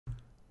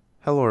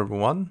Hello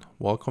everyone,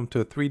 welcome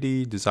to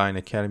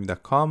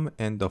 3ddesignacademy.com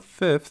and the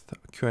fifth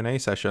Q&A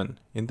session.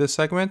 In this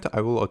segment, I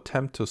will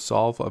attempt to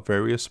solve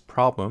various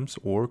problems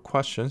or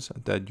questions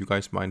that you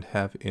guys might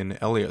have in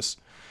Alias.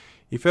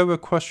 If you have a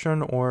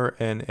question or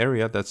an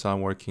area that's not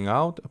working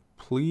out,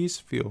 please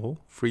feel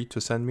free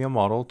to send me a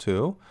model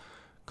to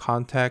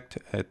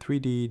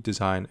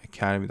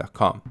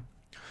contact@3ddesignacademy.com.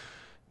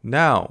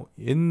 Now,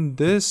 in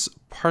this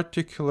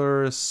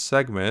particular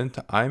segment,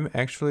 I'm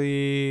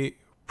actually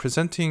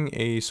presenting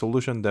a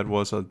solution that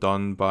was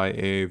done by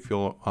a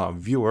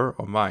viewer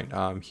of mine.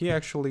 He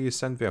actually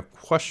sent me a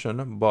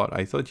question, but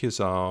I thought his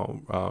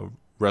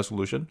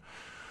resolution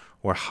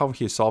or how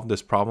he solved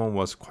this problem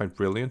was quite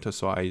brilliant.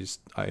 So I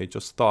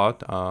just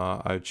thought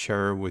I'd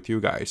share with you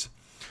guys.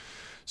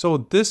 So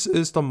this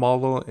is the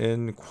model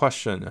in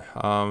question.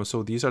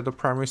 So these are the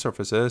primary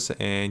surfaces,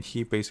 and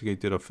he basically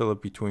did a fillet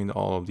between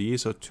all of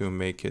these to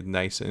make it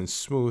nice and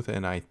smooth,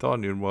 and I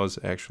thought it was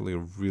actually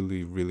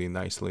really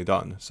nicely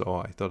done.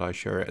 So I thought I'd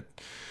share it.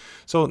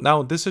 So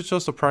now this is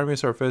just the primary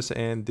surface,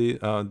 and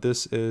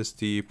this is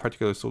the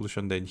particular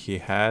solution that he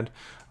had.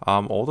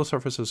 All the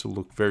surfaces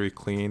look very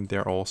clean.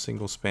 They're all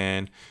single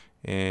span.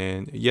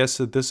 And yes,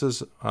 this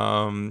is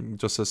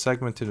just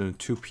segmented into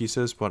two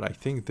pieces, but I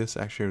think this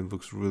actually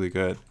looks really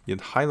good. It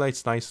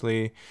highlights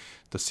nicely.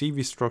 The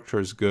CV structure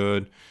is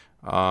good.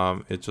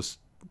 It just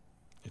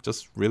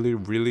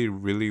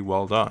really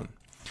well done.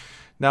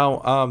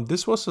 Now,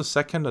 this was the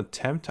second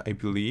attempt, I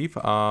believe.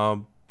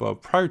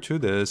 But prior to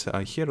this,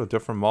 he had a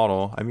different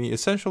model. I mean,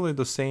 essentially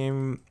the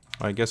same,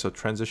 I guess, a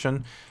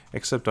transition,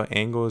 except the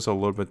angle is a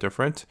little bit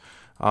different.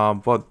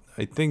 But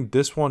I think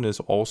this one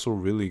is also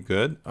really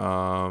good.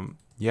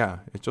 Yeah,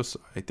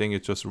 I think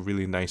it's just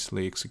really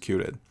nicely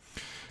executed.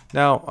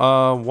 Now,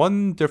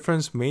 one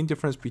main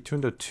difference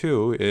between the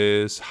two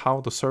is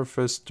how the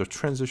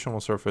transitional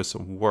surface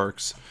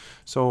works.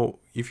 So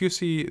if you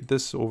see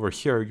this over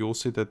here, you'll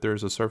see that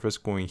there's a surface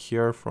going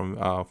here from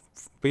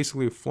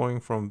basically flowing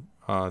from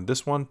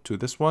this one to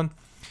this one,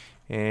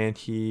 and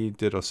he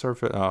did a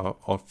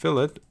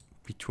fillet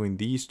between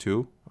these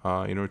two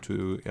in order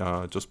to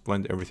just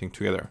blend everything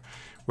together.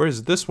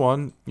 Whereas this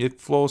one, it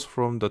flows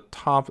from the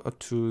top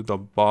to the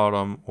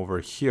bottom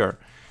over here,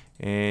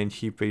 and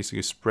he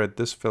basically spread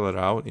this fillet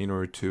out in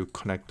order to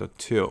connect the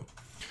two.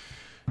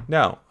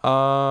 Now,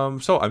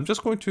 so I'm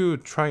just going to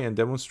try and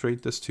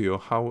demonstrate this to you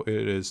how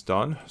it is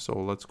done. So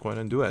let's go ahead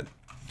and do it.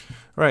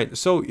 All right,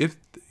 so if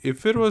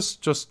it was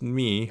just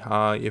me,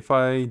 if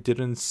I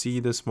didn't see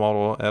this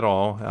model at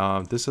all,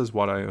 this is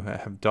what I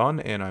have done,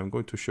 and I'm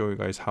going to show you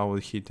guys how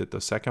he did the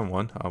second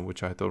one,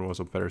 which I thought was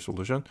a better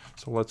solution.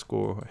 So let's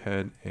go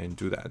ahead and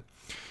do that.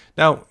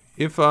 Now,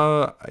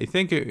 I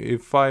think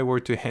if I were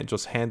to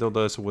just handle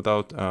this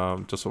without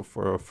just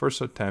for a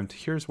first attempt,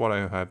 here's what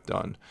I have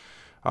done.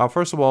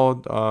 First of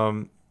all,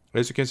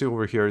 as you can see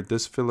over here,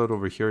 this fillet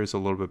over here is a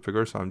little bit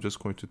bigger, so I'm just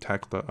going to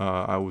tackle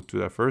I would do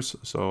that first.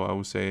 So I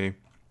would say,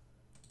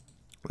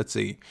 let's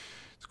see,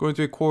 it's going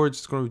to be chords,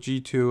 it's going to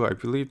be G2. I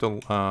believe the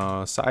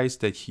size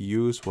that he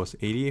used was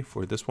 80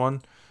 for this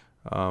one.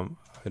 I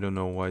don't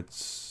know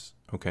what's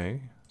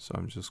okay, so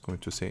I'm just going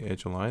to say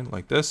edge align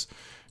like this.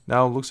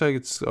 Now it looks like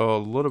it's a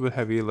little bit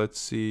heavy. Let's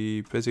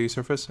see, Bezier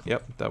surface.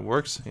 Yep, that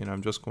works. And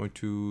I'm just going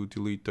to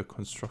delete the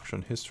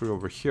construction history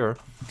over here.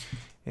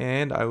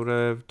 And I would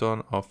have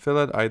done a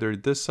fillet either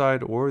this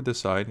side or this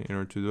side in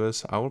order to do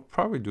this. I will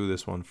probably do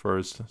this one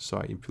first. So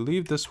I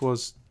believe this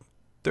was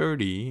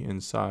 30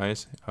 in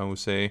size. I would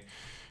say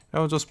I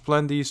will just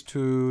blend these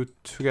two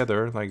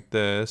together like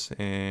this,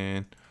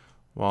 and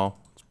well,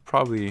 it's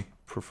probably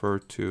prefer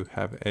to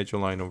have edge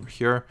align over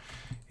here.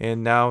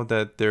 And now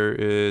that there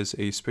is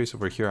a space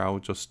over here, I will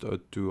just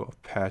do a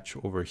patch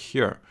over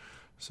here.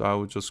 So I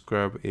will just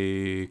grab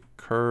a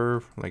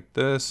curve like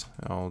this.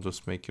 I'll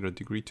just make it a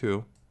degree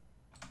 2.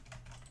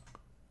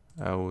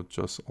 I will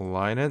just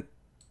align it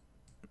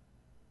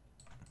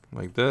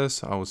like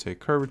this. I will say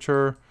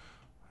curvature.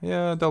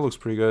 Yeah, that looks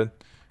pretty good.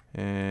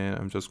 And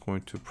I'm just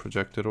going to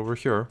project it over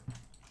here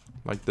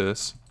like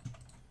this.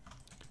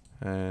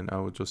 And I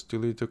will just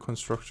delete the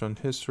construction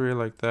history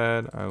like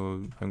that.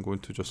 I'm going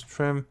to just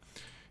trim,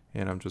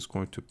 and I'm just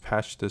going to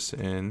patch this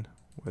in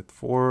with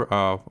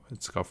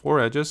it's got 4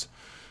 edges.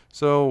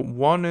 So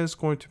 1 is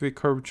going to be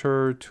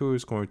curvature, 2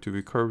 is going to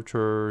be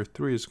curvature,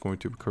 3 is going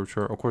to be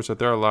curvature. Of course,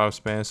 there are a lot of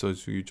spans, so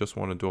you just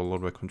want to do a little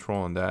bit of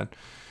control on that.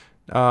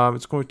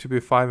 It's going to be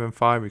 5 and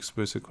 5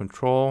 explicit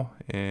control,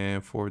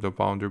 and for the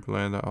boundary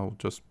blend, I'll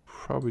just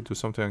probably do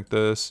something like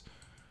this.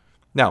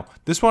 Now,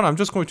 this one I'm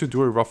just going to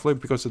do it roughly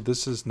because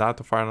this is not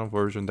the final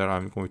version that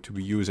I'm going to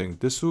be using.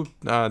 This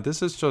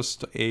is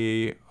just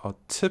a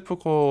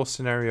typical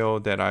scenario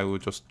that I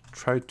would just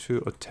try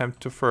to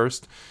attempt to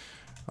first.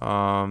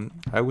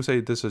 I would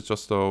say this is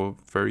just a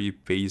very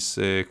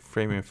basic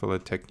frame and fillet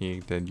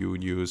technique that you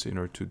would use in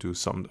order to do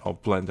a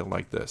blending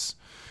like this.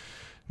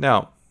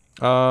 Now,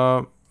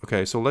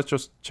 okay, so let's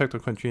just check the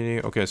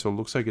continuity. Okay, so it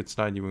looks like it's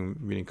not even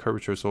meeting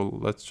curvature. So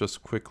let's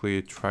just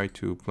quickly try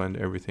to blend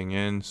everything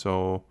in.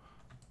 So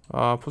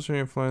position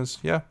influence,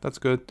 yeah, that's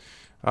good.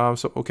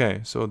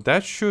 Okay, so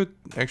that should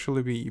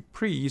actually be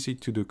pretty easy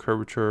to do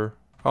curvature.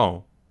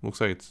 Oh, looks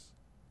like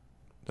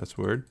that's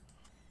weird.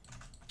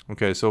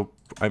 Okay, so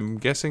I'm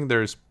guessing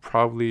there's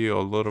probably a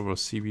little of a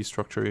CV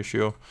structure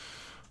issue,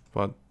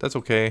 but that's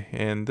okay.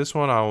 And this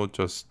one I will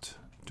just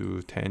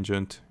do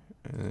tangent,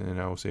 and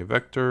I will say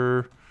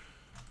vector,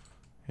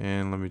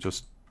 and let me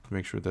just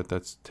make sure that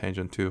that's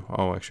tangent too.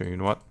 Oh, actually, you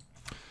know what?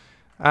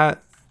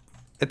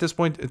 At this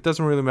point, it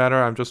doesn't really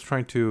matter. I'm just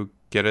trying to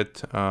get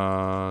it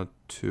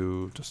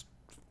to just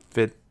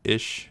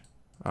fit-ish.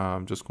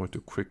 I'm just going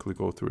to quickly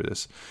go through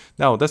this.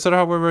 Now, that said,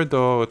 however,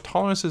 the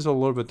tolerance is a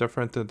little bit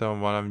different than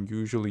what I'm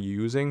usually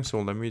using.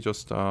 So let me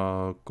just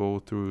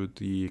go through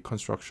the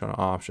construction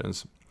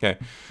options. Okay,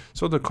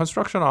 so the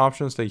construction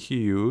options that he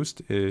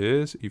used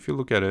is, if you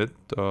look at it,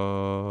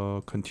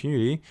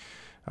 continuity,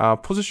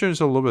 position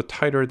is a little bit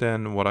tighter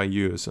than what I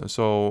use.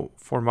 So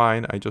for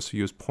mine, I just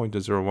use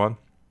 0.01.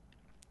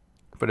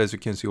 But as you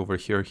can see over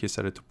here, he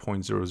set it to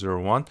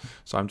 0.001.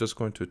 So I'm just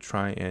going to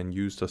try and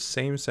use the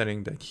same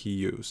setting that he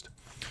used.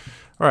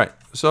 All right,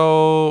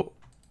 so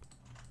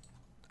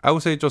I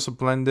would say just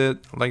blend it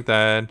like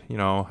that. You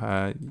know,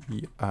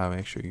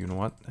 actually, you know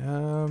what?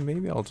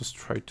 Maybe I'll just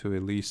try to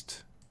at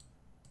least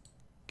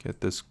get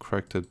this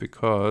corrected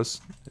because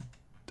it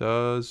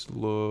does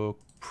look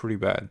pretty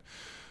bad.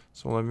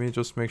 So let me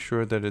just make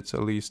sure that it's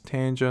at least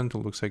tangent. It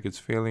looks like it's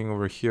failing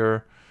over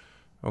here.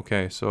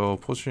 Okay, so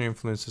position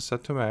influence is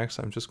set to max.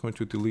 I'm just going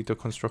to delete the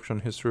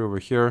construction history over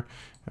here.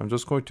 I'm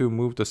just going to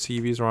move the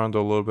CVs around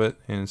a little bit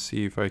and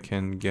see if I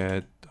can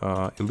get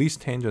at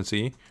least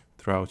tangency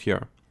throughout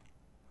here.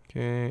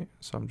 Okay,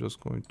 so I'm just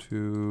going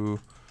to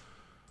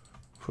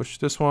push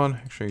this one.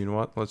 Actually, you know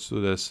what? Let's do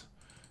this.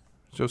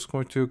 Just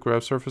going to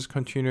grab surface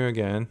continue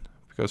again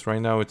because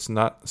right now it's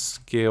not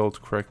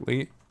scaled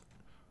correctly.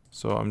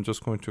 So I'm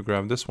just going to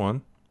grab this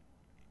one.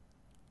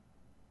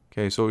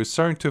 Okay, so it's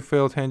starting to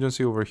fail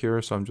tangency over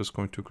here, so I'm just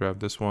going to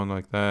grab this one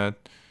like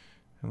that.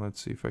 And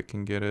let's see if I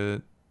can get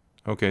it.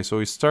 Okay, so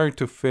it's starting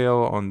to fail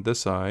on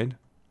this side.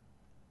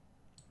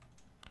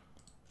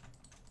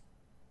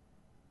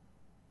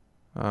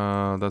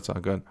 That's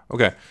not good.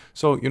 Okay,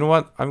 so you know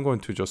what? I'm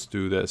going to just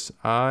do this.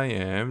 I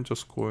am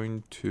just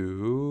going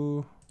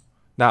to...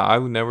 Now, I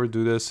would never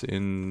do this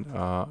in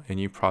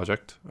any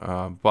project,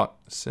 but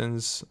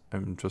since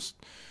I'm just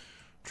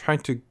trying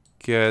to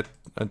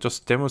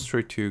just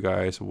demonstrate to you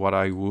guys what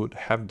I would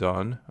have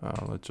done.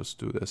 Let's just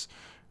do this.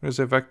 There's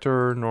a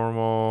vector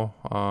normal.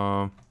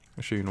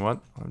 Actually, you know what?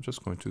 I'm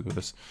just going to do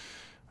this.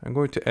 I'm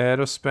going to add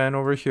a span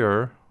over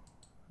here.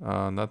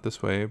 Not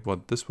this way,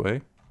 but this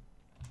way.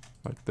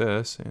 Like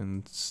this.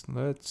 And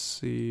let's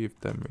see if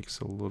that makes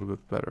it a little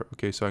bit better.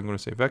 Okay, so I'm going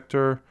to say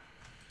vector.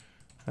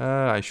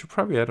 I should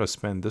probably add a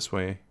span this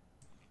way.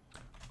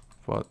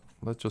 But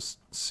let's just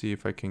see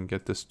if I can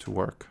get this to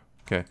work.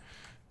 Okay.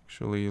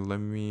 Actually, let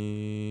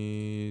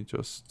me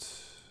just...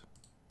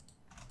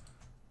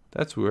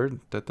 That's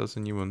weird. That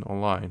doesn't even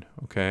align.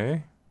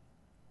 Okay.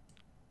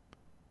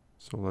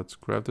 So let's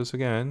grab this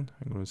again.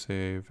 I'm going to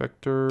say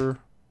vector,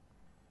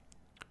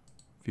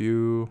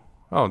 view.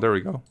 Oh, there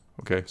we go.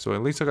 Okay, so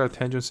at least I got a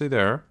tangency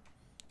there.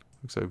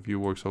 Looks like view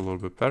works a little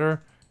bit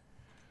better.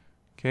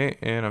 Okay,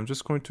 and I'm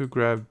just going to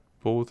grab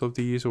both of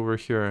these over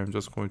here. I'm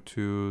just going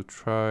to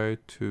try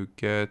to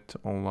get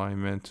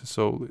alignment.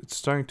 So it's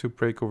starting to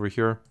break over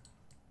here.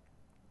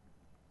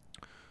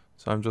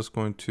 So I'm just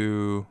going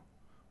to,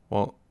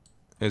 well,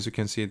 as you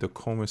can see, the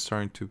comb is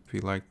starting to be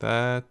like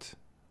that.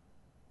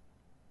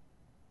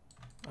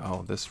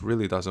 Oh, this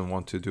really doesn't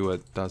want to do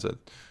it, does it?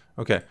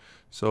 Okay,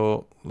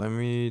 so let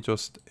me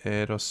just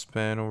add a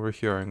span over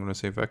here. I'm going to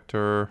say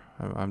vector.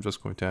 I'm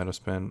just going to add a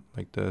span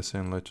like this,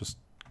 and let's just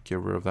get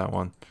rid of that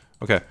one.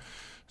 Okay,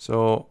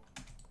 so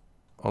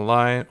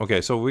align. Okay,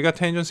 so we got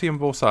tangency on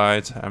both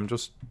sides. I'm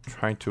just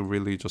trying to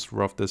really just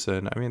rough this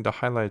in. I mean, the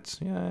highlights,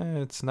 yeah,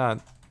 it's not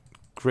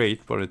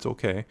great, but it's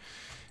okay.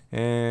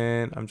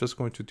 And I'm just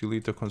going to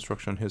delete the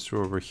construction history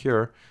over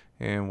here.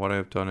 And what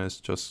I've done is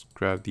just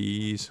grab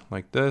these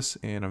like this,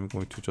 and I'm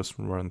going to just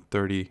run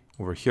 30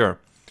 over here.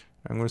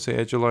 I'm going to say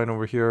edge line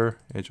over here,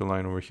 edge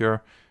line over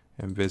here,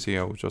 and busy.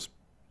 I will just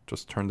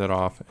turn that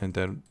off, and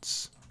then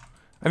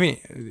I mean,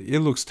 it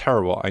looks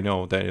terrible. I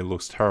know that it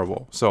looks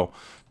terrible. So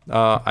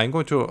I'm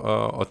going to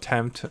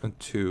attempt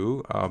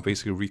to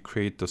basically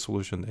recreate the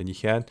solution that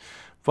he had.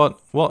 But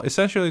well,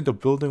 essentially the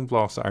building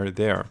blocks are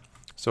there.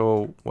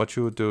 So what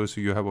you would do is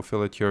you have a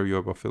fillet here, you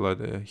have a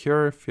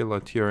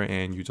fillet here,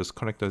 and you just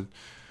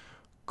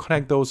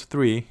connect those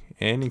three,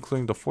 and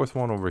including the fourth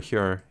one over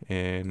here,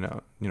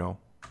 and you know,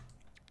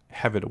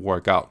 have it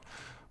work out.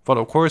 But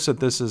of course,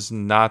 this is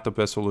not the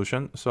best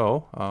solution.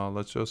 So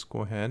let's just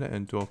go ahead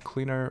and do a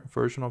cleaner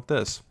version of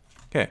this.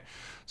 Okay,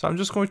 so I'm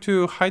just going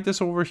to hide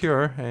this over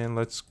here, and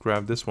let's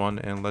grab this one,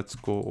 and let's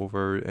go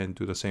over and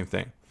do the same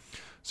thing.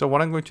 So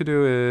what I'm going to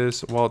do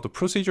is, well, the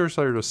procedures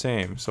are the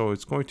same. So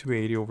it's going to be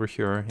 80 over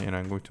here, and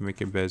I'm going to make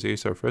a Bezier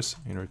surface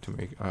in order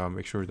to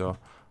make sure the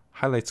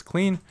highlight's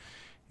clean.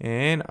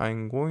 And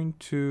I'm going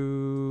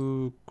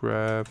to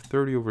grab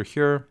 30 over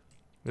here.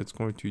 It's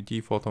going to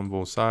default on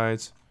both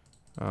sides.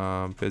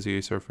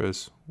 Bezier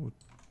surface would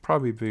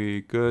probably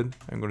be good.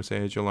 I'm going to say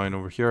edge align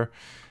over here.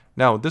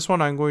 Now this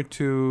one I'm going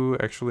to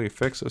actually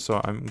fix,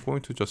 so I'm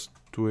going to just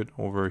do it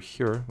over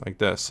here like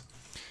this.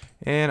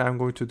 And I'm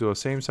going to do a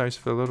same size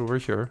fillet over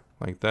here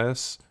like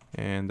this,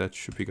 and that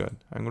should be good.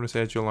 I'm going to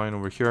say edge align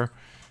over here,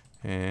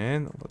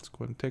 and let's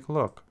go and take a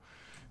look.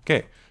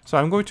 Okay, so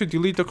I'm going to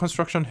delete the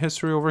construction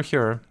history over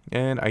here,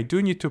 and I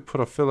do need to put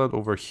a fillet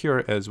over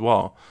here as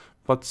well.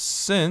 But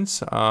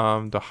since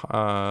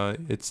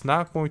it's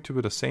not going to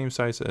be the same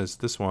size as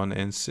this one,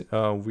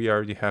 and we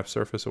already have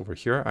surface over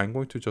here, I'm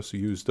going to just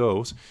use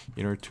those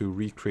in order to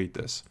recreate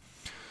this.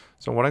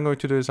 So what I'm going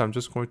to do is I'm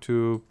just going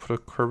to put a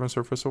curve and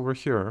surface over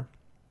here.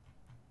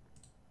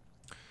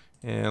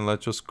 And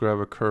let's just grab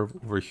a curve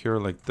over here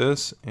like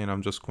this, and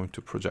I'm just going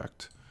to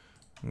project.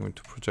 I'm going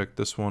to project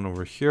this one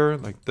over here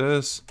like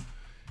this.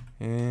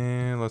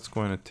 And let's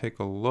go and take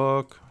a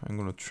look. I'm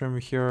going to trim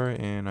here,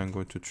 and I'm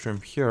going to trim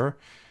here.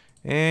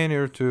 And in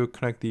order to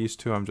connect these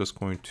two, I'm just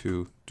going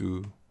to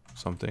do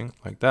something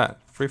like that.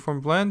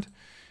 Freeform blend.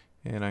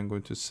 And I'm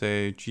going to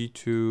say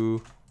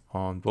G2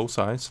 on both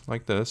sides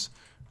like this.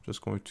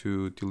 Just going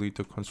to delete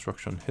the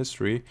construction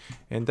history,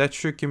 and that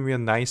should give me a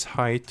nice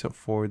height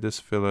for this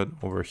fillet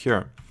over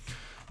here.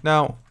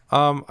 Now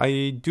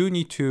I do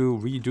need to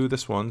redo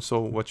this one, so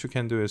what you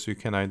can do is you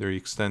can either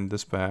extend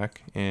this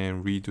back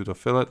and redo the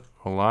fillet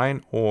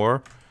align,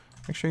 or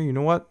actually, you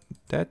know what,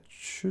 that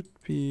should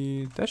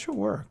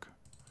work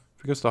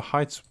because the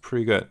height's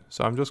pretty good.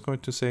 So I'm just going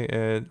to say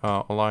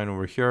align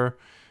over here.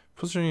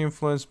 Positioning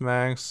influence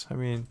max, I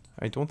mean,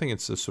 I don't think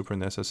it's super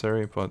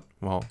necessary, but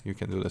well, you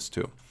can do this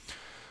too.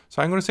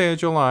 So I'm going to say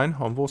edge align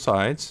on both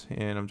sides,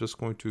 and I'm just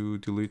going to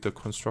delete the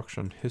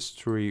construction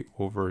history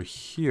over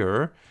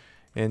here.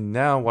 And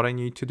now what I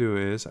need to do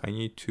is I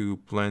need to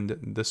blend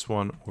this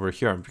one over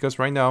here, because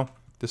right now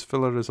this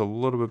fillet is a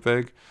little bit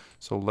big.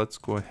 So let's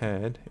go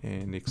ahead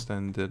and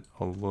extend it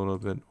a little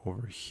bit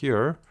over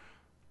here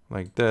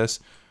like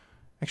this.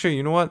 Actually,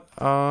 you know what?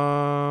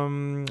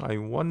 I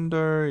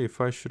wonder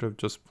if I should have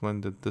just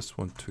blended this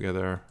one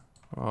together.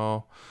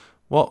 Oh,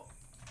 well,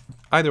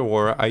 either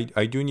or,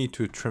 I do need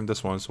to trim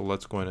this one, so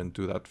let's go ahead and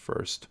do that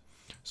first.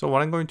 So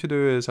what I'm going to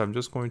do is I'm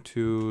just going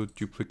to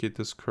duplicate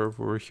this curve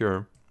over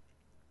here.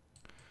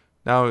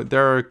 Now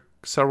there are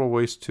several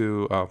ways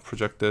to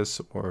project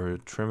this or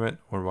trim it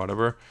or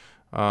whatever.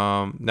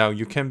 Now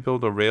you can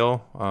build a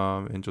rail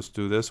and just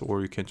do this,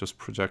 or you can just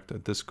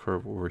project this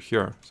curve over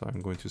here. So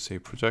I'm going to say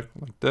project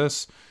like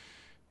this.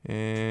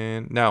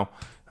 And now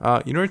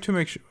in order to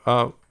make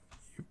sure,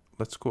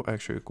 let's go back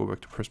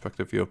to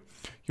perspective view.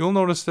 You'll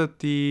notice that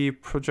the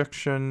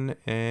projection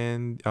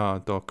and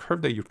the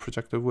curve that you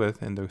projected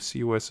with and the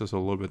COS is a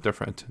little bit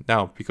different.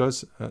 Now,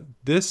 because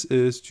this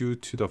is due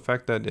to the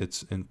fact that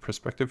it's in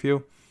perspective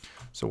view.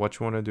 So what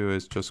you want to do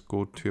is just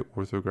go to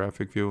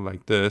orthographic view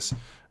like this.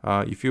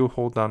 If you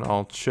hold down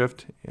Alt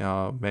Shift,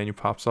 menu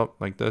pops up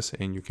like this,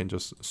 and you can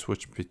just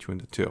switch between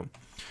the two.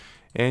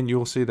 And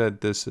you'll see that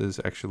this is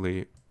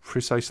actually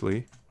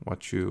precisely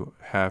what you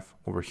have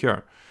over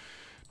here.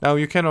 Now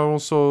you can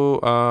also,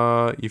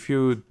 if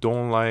you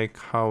don't like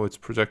how it's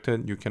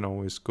projected, you can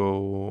always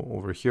go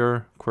over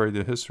here, query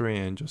the history,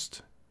 and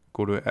just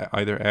go to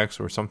either X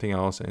or something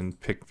else and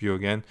pick view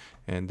again,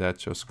 and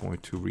that's just going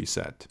to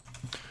reset.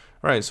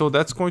 All right, so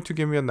that's going to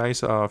give me a nice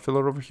fillet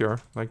over here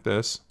like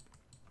this.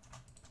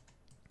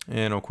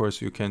 And of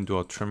course you can do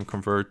a trim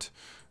convert,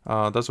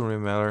 doesn't really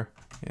matter.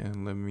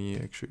 And let me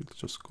actually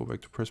just go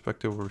back to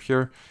perspective over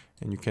here,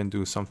 and you can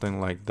do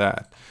something like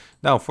that.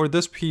 Now for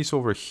this piece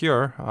over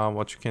here,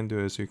 what you can do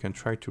is you can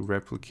try to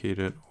replicate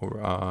it,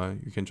 or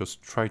you can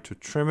just try to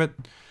trim it.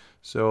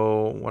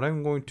 So what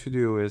I'm going to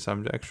do is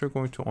I'm actually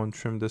going to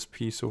untrim this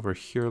piece over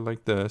here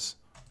like this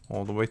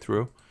all the way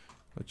through.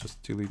 Let's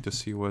just delete the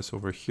COS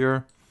over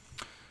here.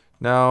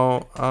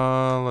 Now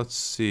let's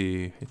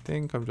see, I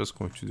think I'm just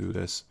going to do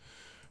this.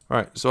 All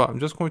right, so I'm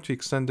just going to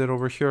extend it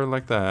over here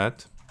like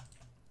that.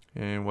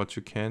 And what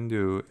you can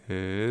do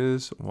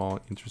is, well,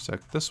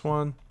 intersect this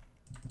one.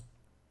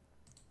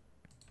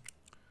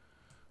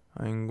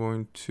 I'm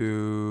going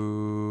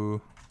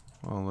to,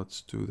 well, let's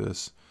do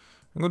this.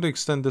 I'm going to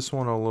extend this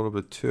one a little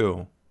bit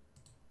too.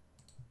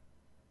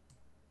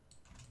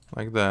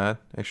 Like that.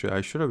 Actually,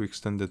 I should have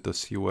extended the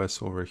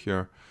COS over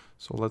here.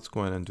 So let's go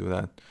ahead and do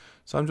that.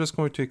 So I'm just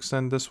going to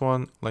extend this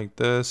one like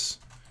this.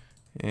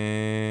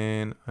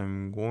 And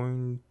I'm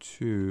going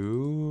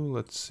to,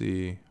 let's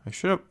see, I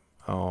should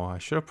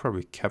have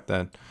probably kept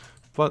that,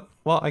 but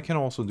well, I can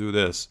also do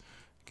this.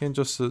 I can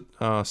just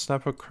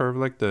snap a curve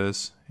like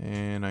this,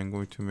 and I'm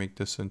going to make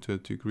this into a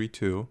degree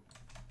 2,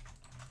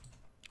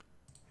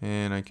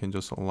 and I can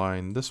just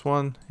align this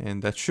one,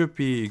 and that should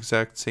be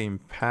exact same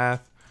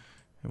path.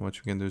 And what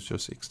you can do is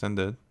just extend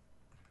it.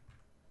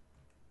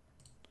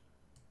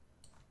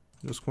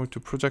 I'm just going to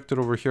project it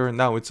over here.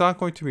 Now it's not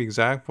going to be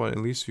exact, but at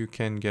least you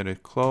can get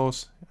it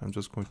close. I'm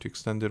just going to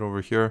extend it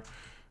over here.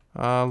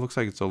 Looks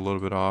like it's a little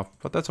bit off,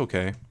 but that's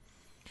okay.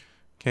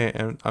 Okay,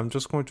 and I'm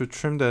just going to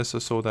trim this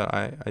so that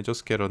I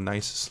just get a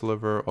nice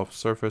sliver of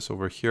surface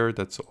over here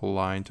that's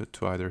aligned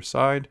to either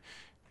side.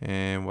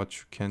 And what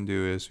you can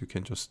do is you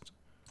can just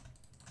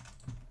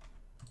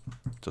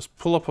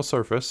pull up a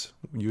surface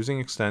using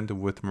extend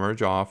with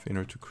merge off in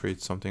order to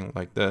create something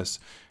like this.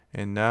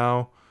 And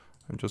now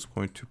I'm just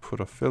going to put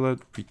a fillet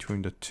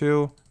between the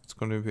two. It's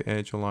going to be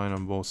edge align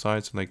on both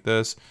sides like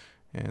this,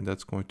 and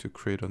that's going to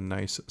create a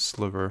nice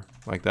sliver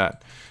like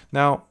that.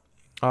 Now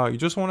you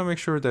just want to make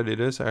sure that it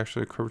is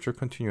actually curvature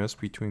continuous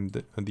between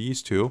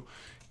these two,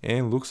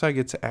 and looks like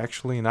it's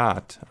actually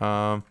not,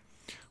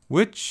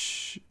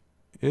 which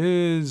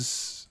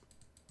is,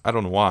 I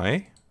don't know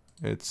why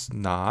it's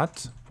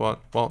not, but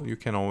well, you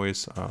can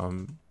always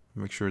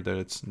make sure that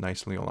it's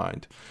nicely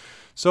aligned.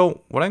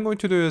 So what I'm going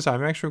to do is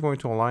I'm actually going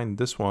to align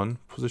this one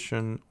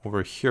position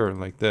over here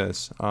like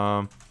this.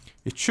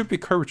 It should be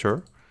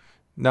curvature.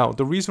 Now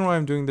the reason why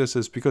I'm doing this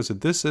is because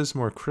this is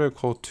more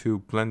critical to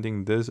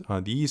blending this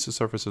these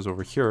surfaces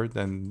over here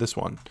than this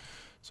one.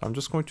 So I'm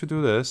just going to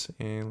do this,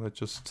 and let's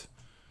just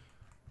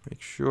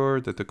make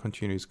sure that the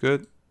continuity is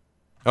good.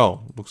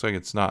 Oh, looks like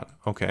it's not.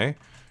 Okay,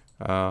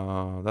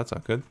 that's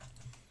not good.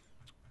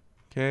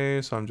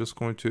 Okay, so I'm just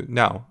going to,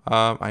 now,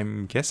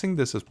 I'm guessing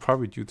this is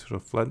probably due to the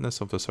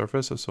flatness of the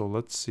surface. So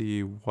let's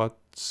see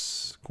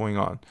what's going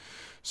on.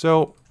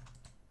 So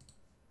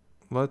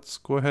let's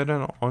go ahead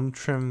and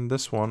untrim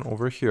this one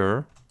over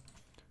here.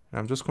 And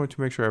I'm just going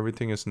to make sure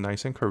everything is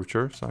nice and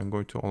curvature. So I'm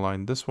going to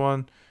align this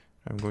one.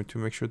 I'm going to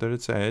make sure that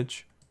it's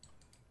edge.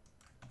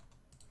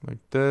 Like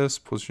this,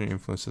 position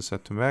influence is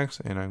set to max.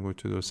 And I'm going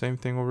to do the same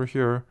thing over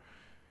here.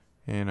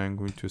 And I'm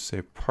going to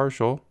say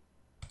partial.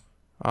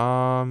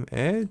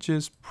 Edge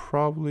is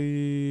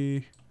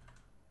probably,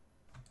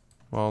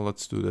 well,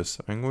 let's do this.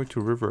 I'm going to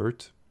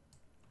revert,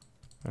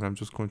 and I'm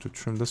just going to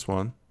trim this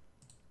one,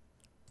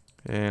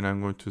 and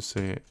I'm going to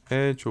say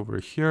edge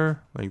over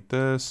here like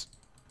this.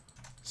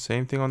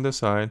 Same thing on this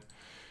side.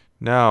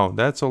 Now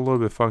that's a little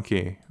bit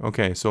funky.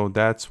 Okay, so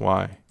that's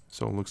why.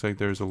 So it looks like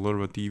there's a little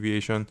bit of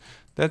deviation.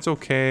 That's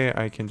okay.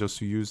 I can just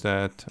use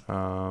that,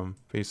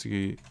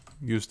 basically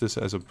use this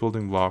as a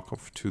building block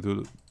of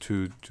to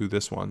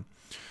this one.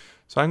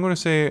 So I'm going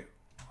to say,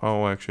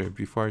 oh, actually,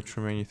 before I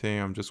trim anything,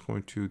 I'm just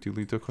going to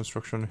delete the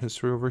construction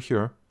history over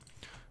here.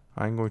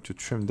 I'm going to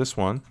trim this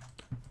one.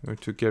 I'm going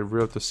to get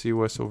rid of the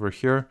COS over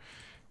here.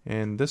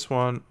 And this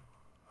one,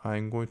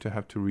 I'm going to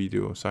have to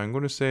redo. So I'm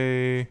going to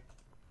say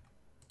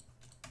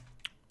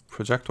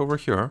project over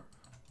here.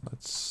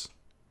 Let's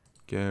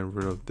get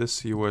rid of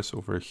this COS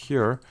over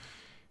here.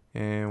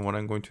 And what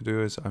I'm going to do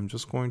is I'm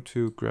just going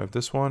to grab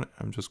this one.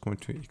 I'm just going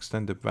to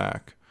extend it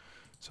back.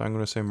 So I'm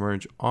going to say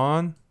merge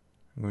on.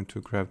 I'm going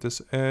to grab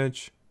this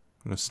edge,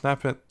 I'm going to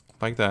snap it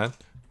like that,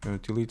 I'm going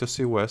to delete the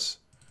COS,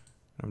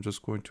 I'm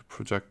just going to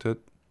project it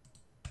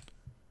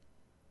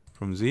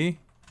from Z,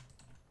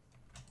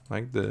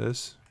 like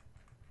this.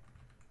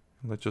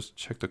 Let's just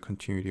check the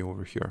continuity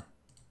over here.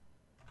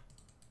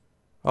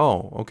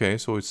 Oh, okay,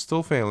 so it's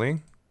still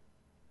failing.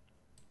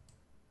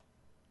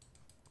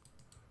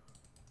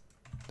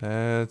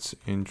 That's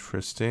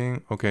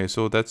interesting. Okay,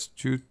 so that's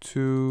due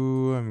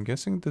to, I'm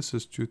guessing this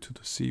is due to the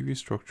CV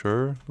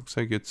structure. Looks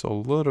like it's a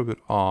little bit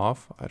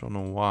off. I don't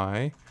know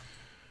why.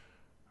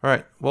 All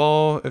right,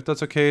 well, if that's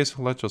the case,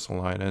 let's just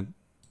align it.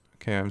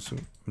 Okay, I'm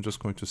just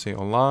going to say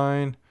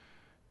align.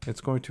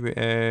 It's going to be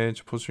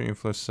edge, position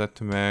influence set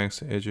to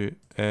max,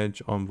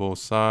 edge on both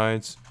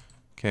sides.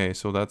 Okay,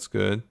 so that's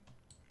good.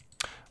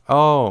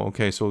 Oh,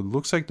 okay, so it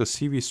looks like the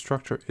CV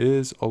structure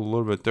is a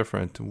little bit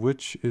different,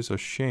 which is a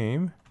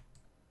shame.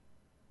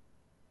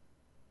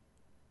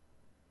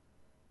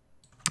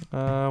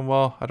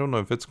 Well, I don't know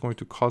if it's going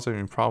to cause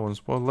any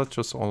problems. Well, let's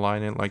just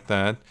align it like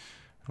that.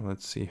 And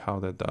let's see how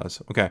that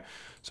does. Okay,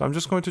 so I'm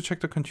just going to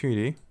check the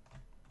continuity.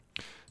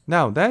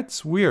 Now,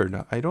 that's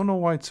weird. I don't know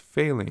why it's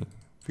failing.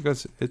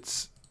 Because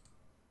it's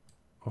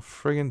a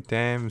friggin'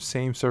 damn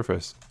same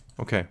surface.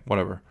 Okay,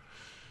 whatever.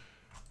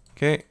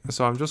 Okay,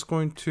 so I'm just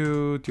going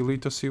to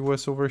delete the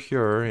COS over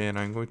here. And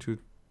I'm going to,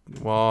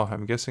 well,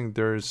 I'm guessing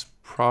there's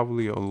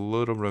probably a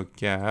little bit of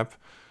gap.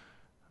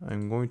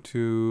 I'm going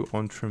to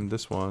untrim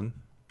this one.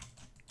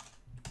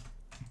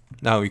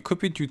 Now, it could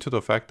be due to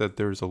the fact that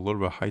there's a little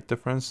bit of height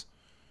difference.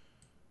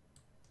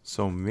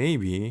 So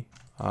maybe,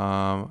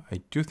 I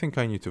do think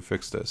I need to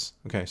fix this.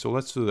 Okay, so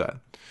let's do that.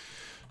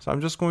 So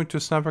I'm just going to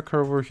snap a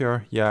curve over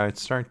here. Yeah,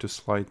 it's starting to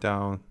slide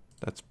down.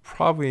 That's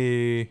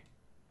probably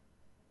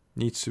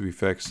needs to be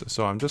fixed.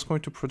 So I'm just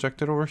going to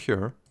project it over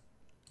here.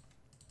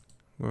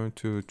 I'm going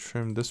to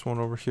trim this one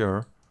over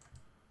here.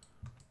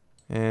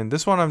 And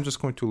this one I'm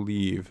just going to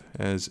leave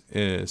as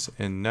is.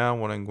 And now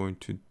what I'm going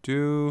to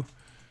do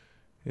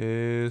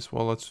is,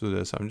 well, let's do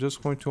this. I'm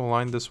just going to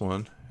align this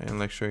one, and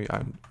let's show you.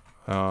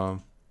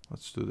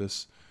 Let's do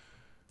this.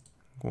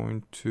 I'm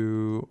going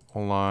to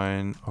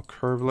align a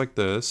curve like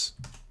this.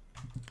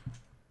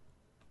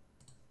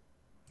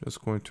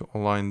 Just going to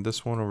align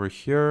this one over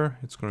here.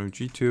 It's going to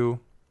be G2.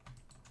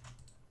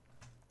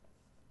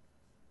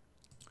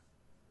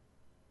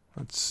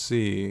 Let's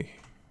see.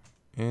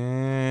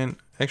 And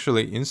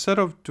actually, instead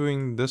of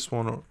doing this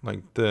one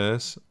like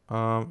this,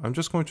 I'm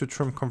just going to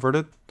trim convert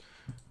it,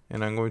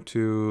 and I'm going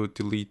to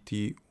delete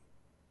the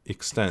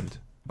extend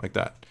like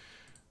that.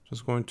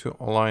 Just going to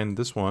align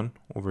this one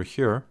over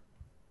here.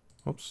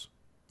 Oops.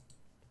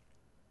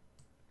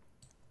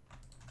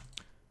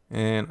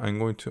 And I'm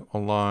going to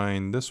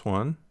align this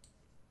one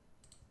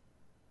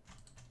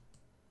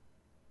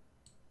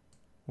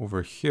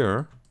over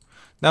here.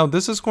 Now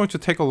this is going to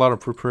take a lot of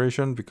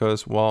preparation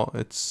because, well,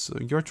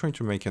 you're trying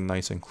to make it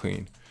nice and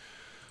clean.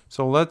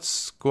 So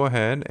let's go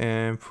ahead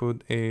and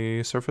put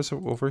a surface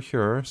over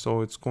here.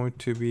 So it's going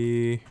to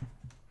be,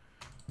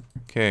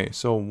 okay,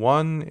 so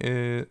one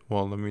is,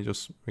 well, let me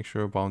just make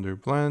sure boundary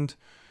blend.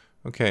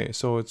 Okay,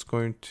 so it's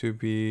going to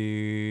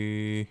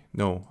be,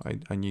 no,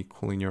 I need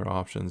collinear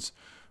options.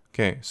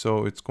 Okay,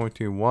 so it's going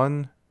to be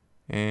 1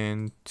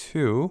 and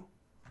 2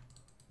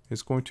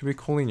 is going to be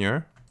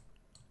collinear.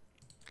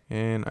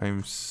 And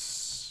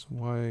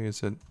why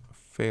is it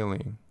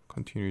failing?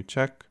 Continue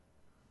check.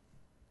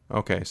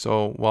 Okay,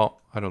 so,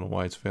 well, I don't know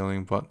why it's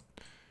failing, but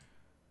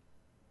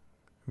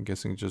I'm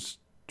guessing just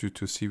due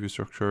to CV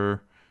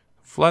structure.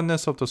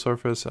 Flatness of the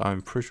surface,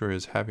 I'm pretty sure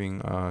is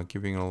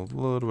giving a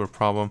little bit of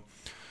problem.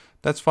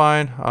 That's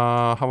fine.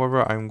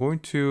 However, I'm going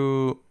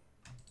to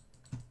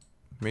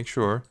make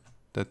sure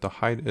that the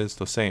height is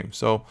the same.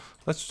 So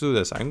let's do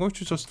this. I'm going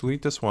to just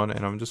delete this one,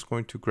 and I'm just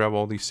going to grab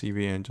all these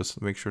CV and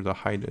just make sure the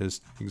height is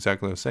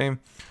exactly the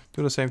same.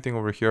 Do the same thing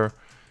over here.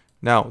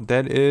 Now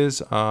that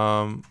is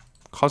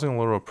causing a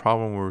little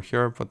problem over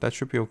here, but that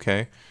should be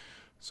okay.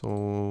 So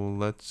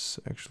let's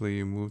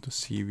actually move the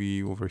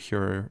CV over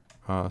here,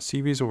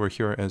 CVs over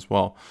here as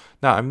well.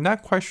 Now I'm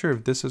not quite sure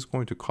if this is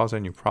going to cause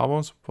any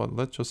problems, but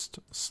let's just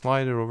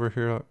slide it over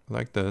here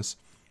like this.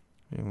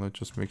 And let's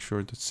just make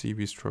sure the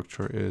CV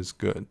structure is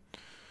good.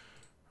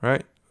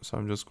 Right, so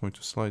I'm just going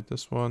to slide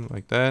this one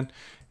like that.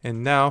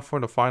 And now for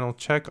the final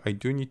check, I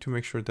do need to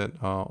make sure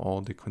that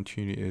all the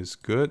continuity is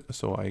good.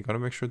 So I gotta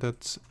make sure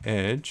that's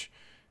edge.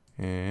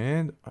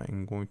 And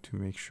I'm going to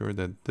make sure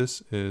that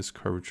this is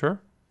curvature.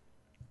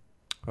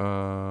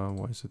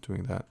 Why is it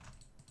doing that?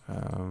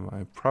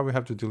 I probably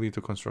have to delete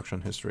the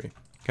construction history.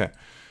 Okay,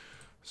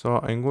 so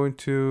I'm going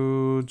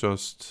to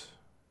just,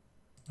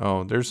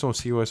 oh, there's no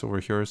COS over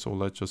here, so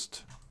let's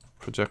just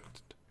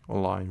project a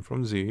line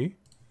from Z.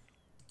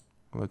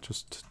 Let's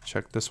just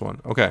check this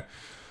one. Okay,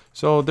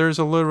 so there's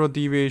a little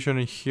deviation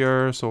in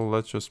here, so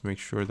let's just make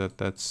sure that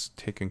that's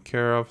taken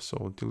care of.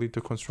 So delete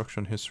the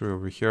construction history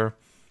over here.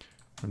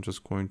 I'm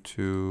just going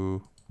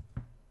to,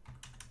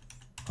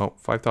 oh,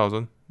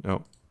 5,000.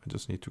 No, I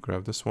just need to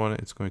grab this one.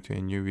 It's going to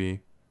NUV,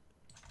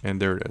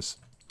 and there it is.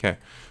 Okay,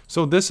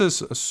 so this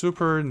is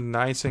super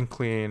nice and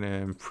clean,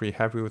 and pretty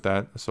happy with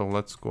that. So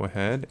let's go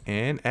ahead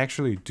and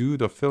actually do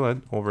the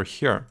fillet over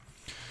here.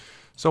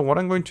 So what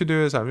I'm going to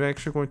do is I'm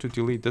actually going to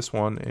delete this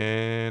one,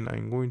 and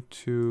I'm going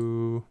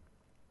to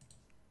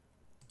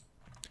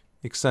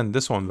extend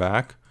this one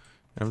back.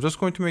 And I'm just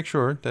going to make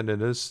sure that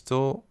it is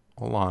still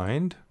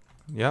aligned.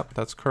 Yep,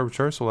 that's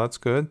curvature, so that's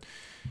good.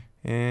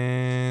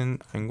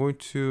 And I'm going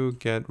to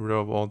get rid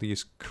of all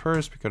these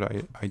curves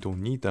because I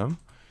don't need them.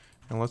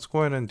 And let's go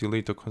ahead and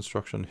delete the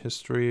construction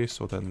history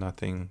so that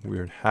nothing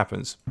weird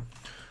happens.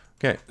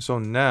 Okay, so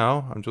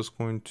now I'm just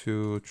going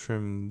to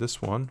trim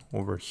this one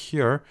over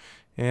here.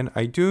 And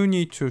I do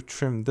need to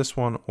trim this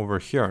one over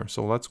here.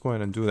 So let's go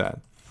ahead and do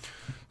that.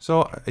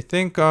 So I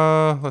think,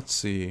 let's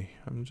see.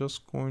 I'm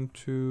just going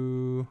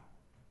to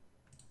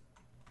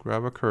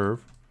grab a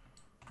curve.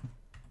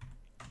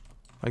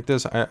 Like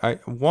this. I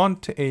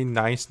want a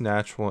nice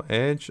natural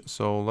edge.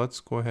 So let's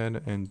go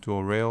ahead and do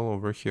a rail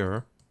over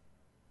here.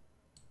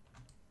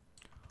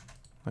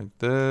 Like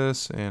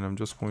this, and I'm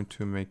just going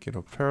to make it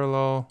a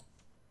parallel.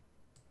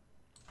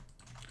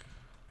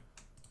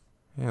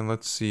 And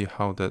let's see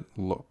how that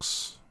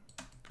looks.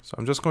 So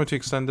I'm just going to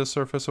extend this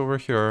surface over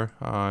here,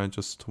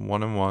 just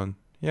 1 and 1.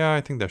 Yeah, I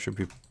think that should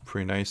be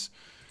pretty nice.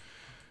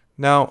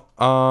 Now,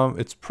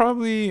 it's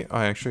probably,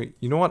 actually,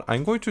 you know what?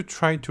 I'm going to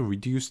try to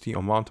reduce the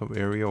amount of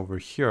area over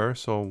here.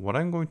 So what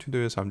I'm going to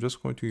do is I'm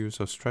just going to use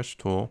a stretch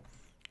tool.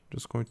 I'm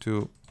just going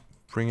to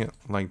bring it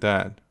like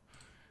that.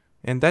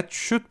 And that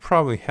should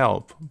probably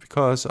help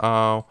because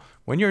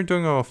when you're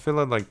doing a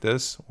fillet like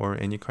this or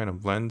any kind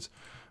of blend,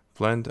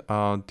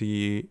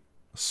 the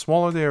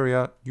smaller the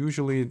area,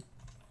 usually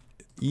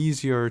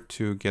easier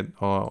to get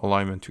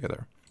alignment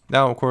together.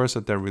 Now, of course,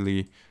 that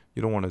really,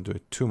 you don't want to do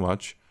it too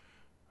much.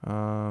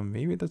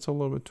 Maybe that's a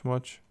little bit too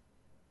much.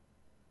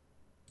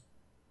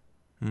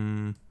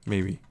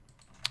 Maybe.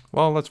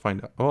 Well, let's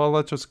find out. Well,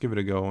 let's just give it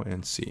a go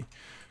and see.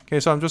 Okay,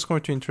 so I'm just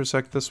going to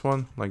intersect this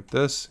one like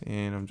this,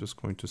 and I'm just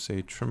going to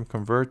say trim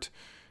convert,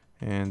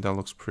 and that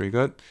looks pretty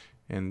good.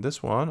 And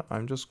this one,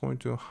 I'm just going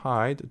to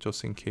hide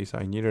just in case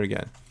I need it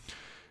again.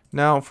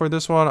 Now for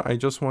this one, I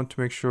just want to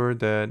make sure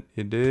that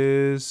it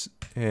is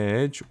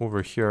edge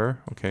over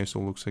here. Okay, so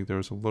it looks like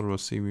there's a little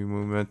CV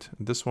movement.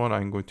 This one,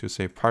 I'm going to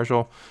say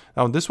partial.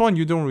 Now this one,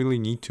 you don't really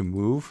need to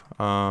move.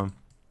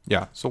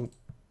 Yeah, so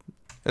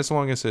as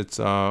long as it's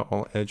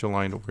all edge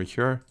aligned over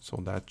here, so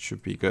that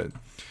should be good.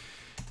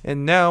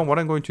 And now what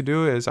I'm going to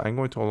do is I'm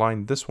going to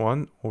align this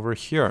one over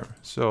here.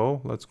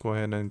 So let's go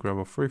ahead and grab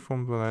a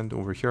freeform blend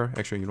over here.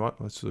 Actually, you know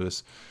what? Let's do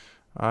this.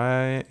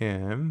 I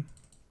am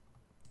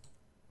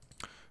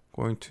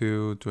going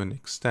to do an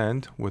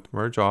extend with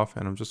merge off,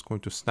 and I'm just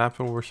going to snap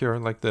it over here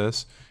like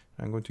this.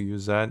 I'm going to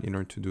use that in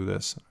order to do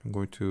this. I'm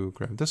going to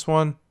grab this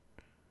one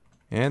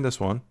and this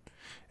one.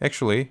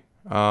 Actually,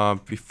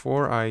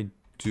 before I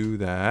do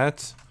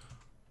that,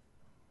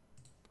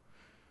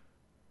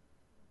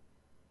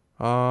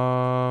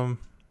 yeah,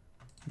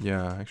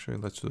 actually,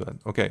 let's do that.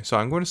 Okay, so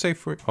I'm going to say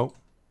free. Oh,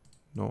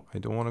 no, I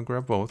don't want to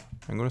grab both.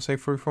 I'm going to say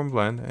freeform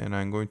blend, and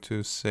I'm going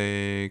to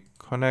say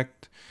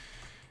connect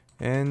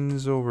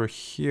ends over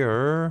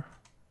here.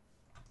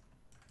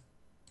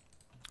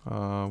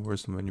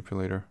 Where's the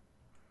manipulator?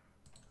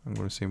 I'm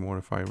going to say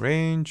modify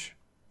range.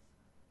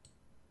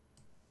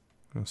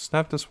 I'm going to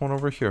snap this one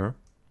over here.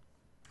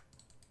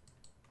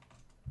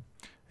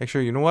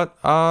 Actually, you know what?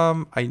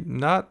 I'm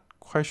not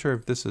quite sure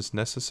if this is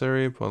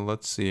necessary, but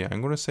let's see.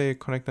 I'm going to say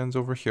connect ends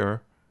over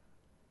here.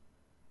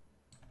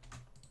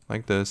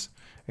 Like this.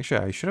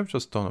 Actually, I should have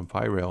just done a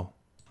bi-rail.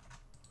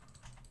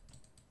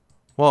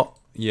 Well,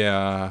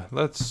 yeah,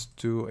 let's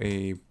do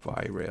a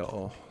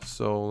bi-rail.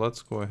 So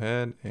let's go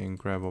ahead and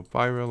grab a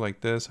bi-rail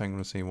like this. I'm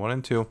going to say 1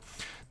 and 2.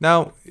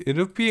 Now, it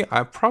would be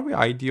probably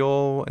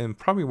ideal and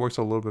probably works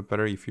a little bit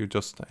better if you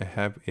just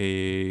have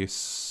a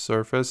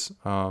surface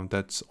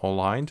that's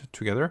aligned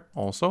together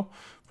also.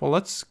 Well,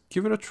 let's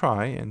give it a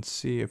try and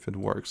see if it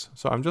works.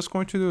 So I'm just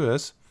going to do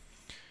this,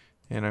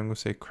 and I'm going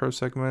to say curve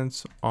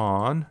segments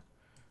on.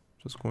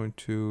 Just going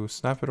to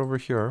snap it over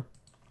here.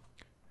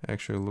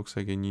 Actually, it looks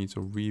like it needs a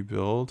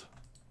rebuild.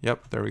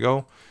 Yep, there we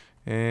go.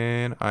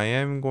 And I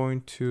am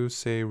going to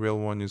say rail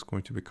 1 is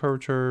going to be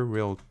curvature,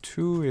 rail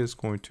 2 is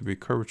going to be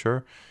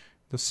curvature.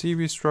 The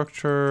CV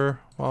structure,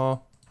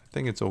 well, I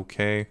think it's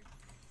okay.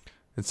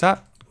 It's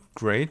not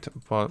great,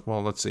 but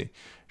well, let's see.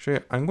 Actually,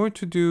 I'm going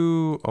to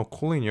do a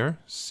collinear,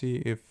 see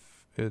if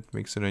it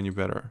makes it any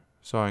better.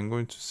 So I'm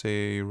going to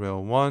say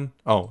rail 1.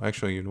 Oh,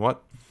 actually, you know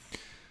what?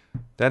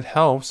 That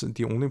helps.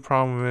 The only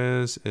problem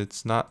is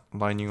it's not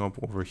lining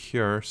up over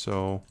here.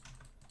 So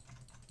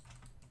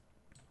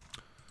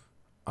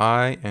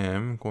I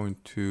am going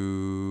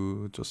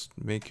to just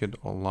make it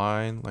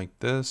align like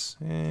this.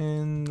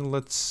 And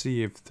let's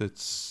see if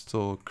it's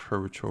still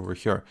curvature over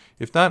here.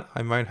 If not,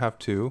 I might have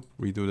to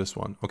redo this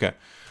one. Okay.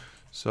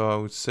 So I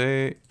would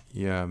say,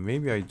 yeah,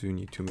 maybe I do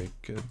need to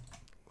make it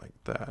like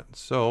that.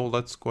 So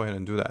let's go ahead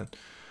and do that.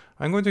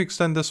 I'm going to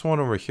extend this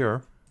one over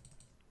here.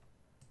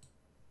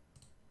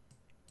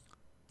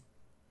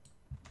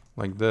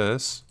 Like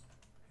this,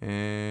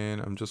 and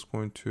I'm just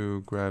going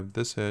to grab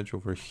this edge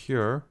over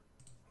here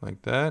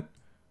like that.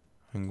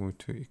 I'm going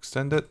to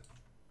extend it.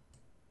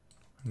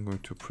 I'm going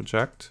to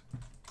project,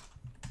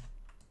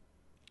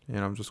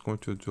 and I'm just going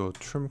to do a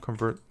trim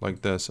convert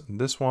like this. And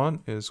this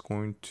one is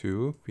going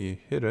to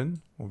be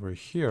hidden over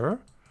here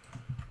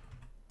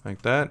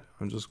like that.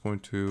 I'm just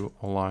going to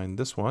align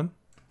this one.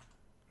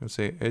 I'm going to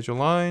say edge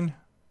align,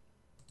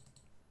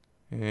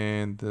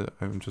 and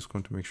I'm just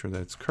going to make sure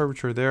that it's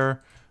curvature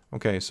there.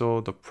 Okay,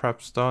 so the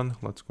prep's done.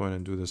 Let's go ahead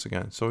and do this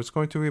again. So it's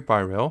going to be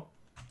bi-rail.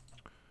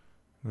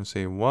 I'm going to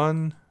say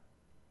 1.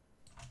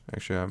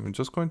 Actually, I'm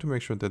just going to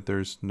make sure that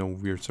there's no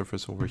weird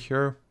surface over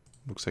here.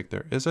 Looks like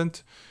there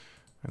isn't.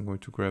 I'm going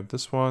to grab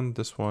this one,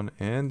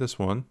 and this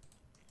one.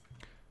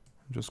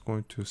 I'm just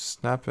going to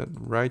snap it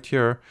right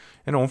here.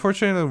 And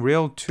unfortunately,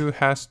 rail 2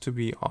 has to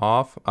be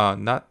off.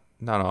 Not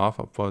off,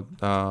 but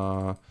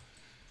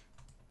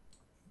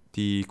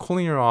the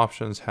collinear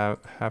options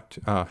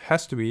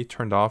has to be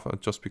turned off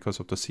just because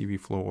of the CV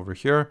flow over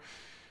here.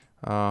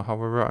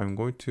 However, I'm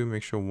going to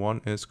make sure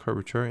 1 is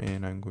curvature,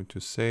 and I'm going to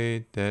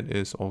say that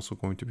is also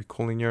going to be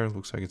collinear.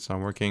 Looks like it's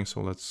not working,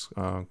 so let's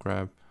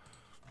grab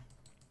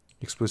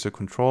explicit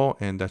control,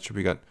 and that should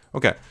be good.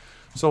 Okay,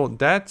 so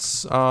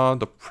that's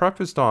the prep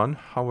is done.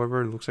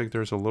 However, it looks like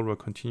there's a little bit of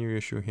continuity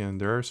issue here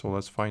and there, so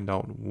let's find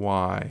out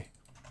why.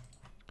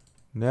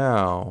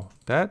 Now,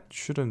 that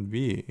shouldn't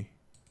be.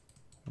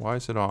 Why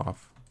is it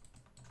off?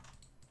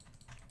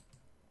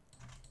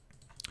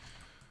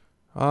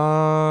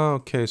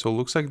 Okay, so it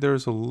looks like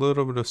there's a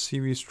little bit of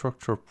CV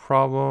structure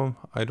problem.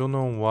 I don't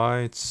know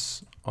why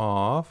it's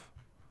off.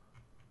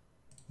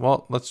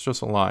 Well, let's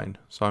just align.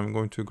 So I'm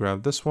going to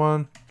grab this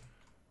one.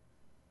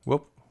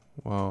 Whoop.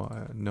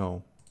 Well,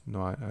 no,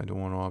 I don't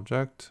want an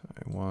object.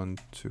 I want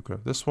to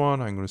grab this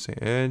one. I'm going to say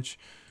edge.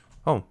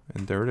 Oh,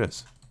 and there it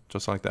is.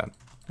 Just like that.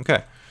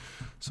 Okay.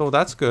 So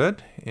that's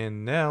good.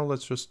 And now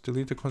let's just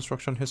delete the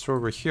construction history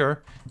over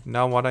here.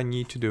 Now what I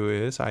need to do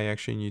is I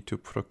actually need to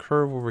put a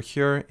curve over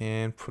here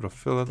and put a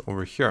fillet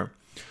over here.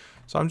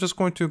 So I'm just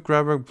going to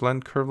grab a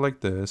blend curve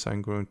like this.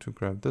 I'm going to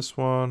grab this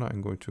one.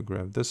 I'm going to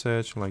grab this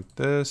edge like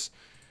this.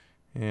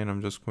 And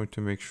I'm just going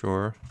to make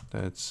sure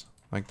that's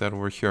like that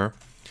over here.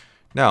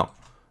 Now,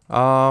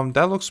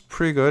 that looks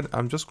pretty good.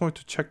 I'm just going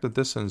to check the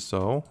distance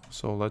though.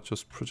 So let's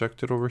just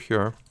project it over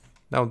here.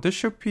 Now this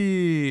should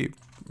be,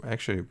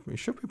 actually, it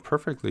should be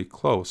perfectly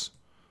close.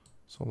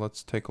 So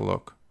let's take a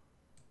look.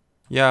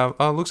 Yeah,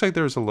 looks like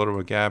there's a little bit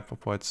of a gap,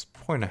 but it's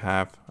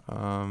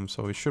 0.5,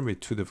 so it shouldn't be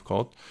too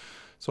difficult.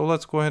 So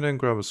let's go ahead and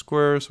grab a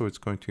square. So it's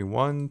going to be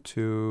 1,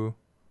 2,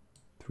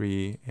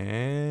 3,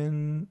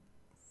 and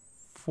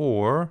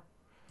 4.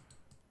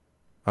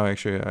 Oh,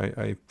 actually,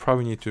 I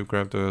probably need to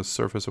grab the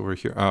surface over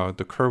here,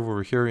 the curve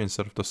over here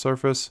instead of the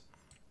surface.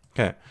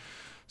 Okay,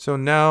 so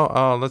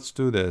now let's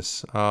do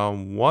this.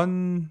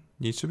 1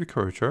 needs to be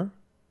curvature,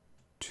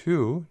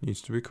 2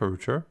 needs to be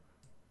curvature,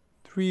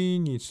 3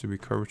 needs to be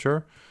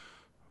curvature.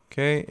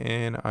 Okay,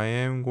 and I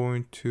am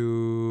going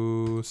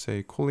to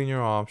say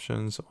collinear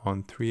options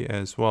on 3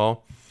 as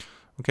well.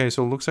 Okay,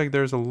 so it looks like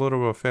there's a little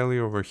bit of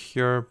failure over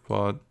here,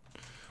 but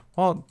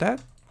well,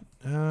 that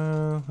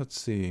let's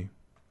see.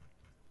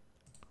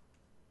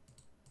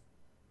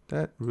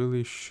 That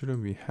really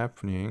shouldn't be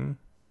happening.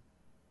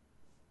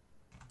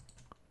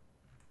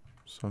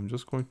 So I'm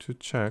just going to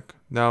check.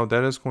 Now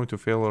that is going to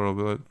fail a little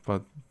bit,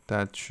 but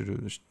that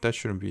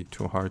shouldn't be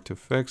too hard to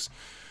fix.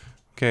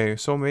 Okay,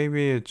 so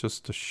maybe it's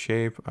just the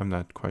shape. I'm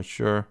not quite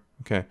sure.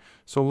 Okay,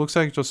 so it looks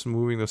like just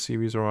moving the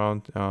CVs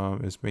around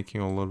is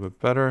making it a little bit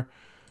better.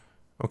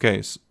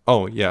 Okay, so,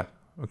 oh yeah.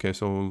 Okay,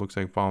 so it looks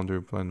like boundary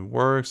blend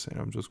works, and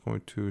I'm just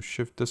going to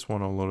shift this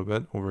one a little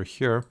bit over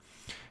here.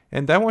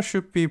 And that one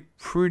should be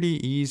pretty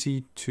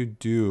easy to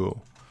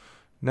do.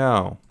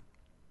 Now,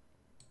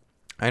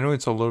 I know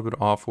it's a little bit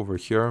off over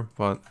here,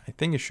 but I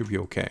think it should be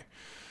okay.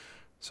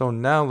 So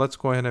now let's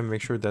go ahead and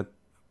make sure that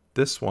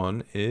this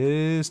one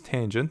is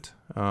tangent.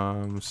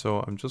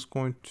 So I'm just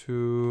going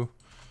to,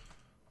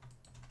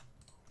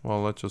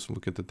 well, let's just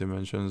look at the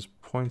dimensions.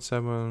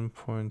 0.7,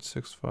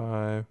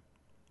 0.65.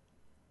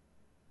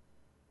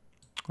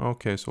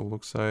 Okay, so it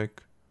looks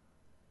like,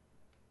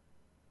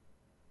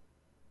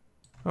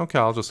 okay,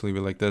 I'll just leave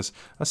it like this.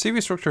 A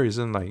CV structure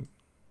isn't like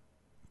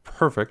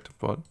perfect,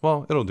 but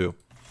well, it'll do.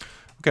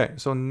 Okay,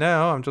 so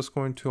now I'm just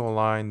going to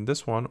align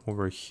this one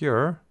over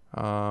here.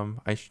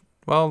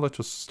 Well, let's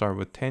just start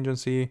with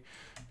tangency.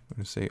 I'm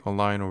going to say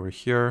align over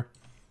here.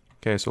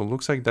 Okay, so it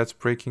looks like that's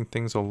breaking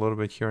things a little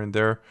bit here and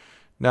there.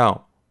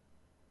 Now,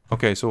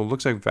 okay, so it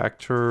looks like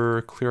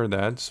vector clear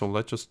that. So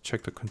let's just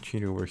check the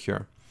continue over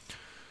here.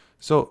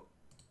 So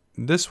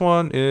this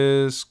one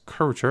is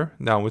curvature.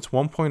 Now it's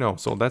 1.0,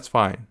 so that's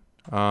fine.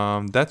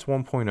 That's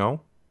 1.0.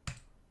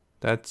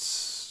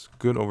 That's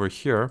good over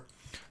here.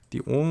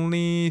 The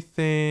only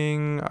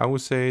thing I would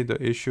say the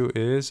issue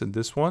is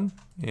this one.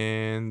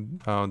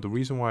 And the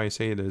reason why I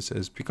say this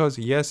is because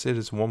yes, it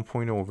is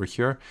 1.0 over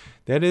here.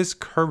 That is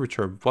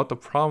curvature, but the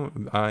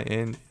problem,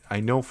 and I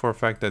know for a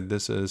fact that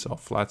this is a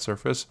flat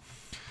surface.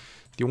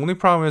 The only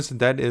problem is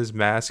that is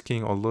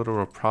masking a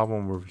little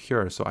problem over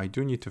here. So I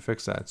do need to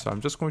fix that. So I'm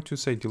just going to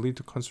say delete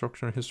the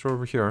construction history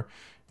over here.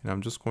 And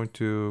I'm just going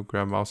to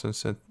grab mouse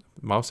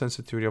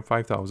sensitivity of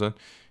 5000.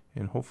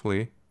 And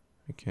hopefully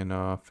I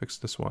can fix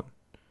this one.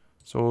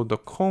 So the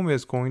comb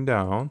is going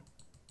down.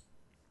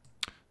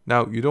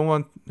 Now you don't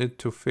want it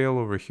to fail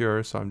over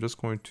here. So I'm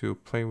just going to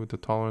play with the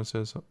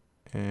tolerances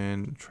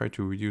and try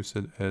to reduce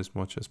it as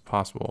much as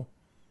possible.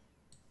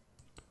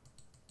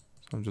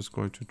 So I'm just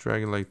going to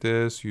drag it like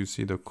this. You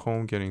see the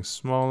comb getting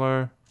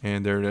smaller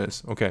and there it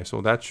is. Okay,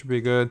 so that should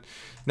be good.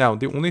 Now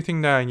the only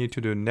thing that I need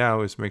to do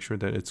now is make sure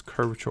that it's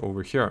curvature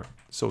over here.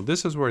 So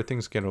this is where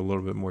things get a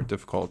little bit more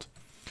difficult.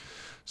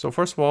 So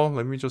first of all,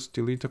 let me just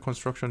delete the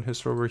construction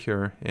history over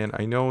here. And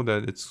I know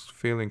that it's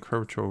failing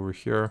curvature over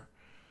here.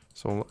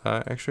 So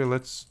actually,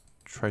 let's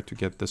try to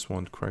get this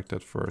one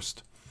corrected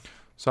first.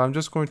 So I'm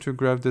just going to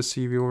grab this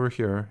CV over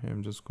here.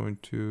 I'm just going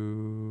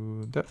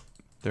to,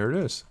 there it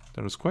is.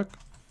 That was quick.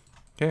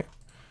 Okay.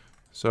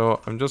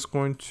 So I'm just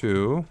going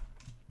to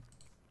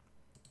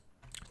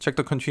check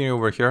the continue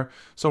over here.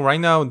 So right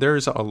now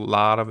there's a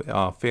lot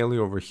of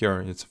failure over here.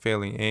 It's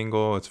failing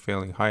angle, it's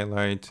failing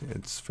highlight,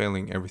 it's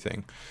failing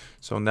everything.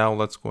 So now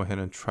let's go ahead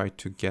and try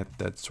to get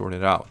that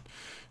sorted out.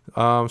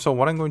 So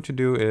what I'm going to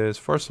do is,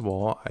 first of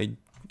all,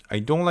 I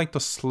don't like the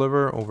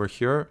sliver over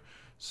here.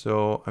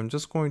 So I'm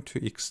just going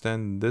to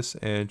extend this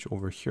edge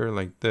over here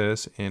like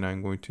this, and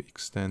I'm going to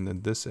extend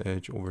this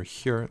edge over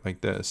here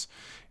like this.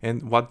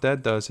 And what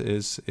that does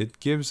is it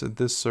gives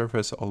this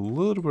surface a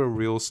little bit of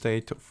real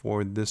estate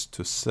for this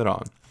to sit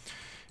on.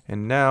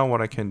 And now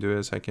what I can do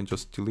is I can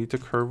just delete the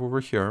curve over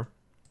here.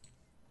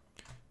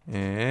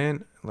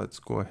 And let's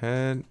go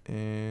ahead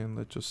and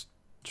let's just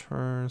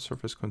turn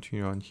surface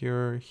continue on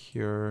here,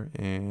 here,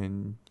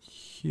 and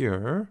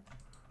here.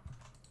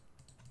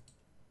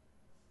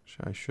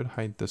 I should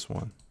hide this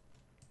one.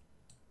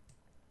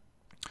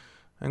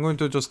 I'm going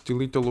to just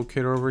delete the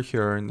locator over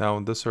here. Now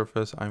this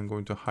surface I'm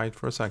going to hide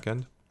for a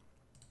second.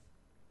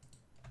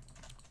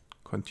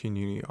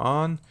 Continue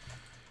on.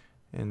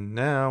 And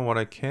now what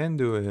I can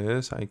do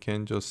is I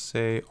can just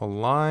say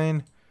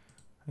align.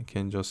 I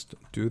can just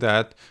do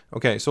that.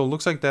 Okay, so it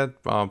looks like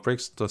that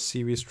breaks the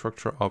CV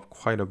structure up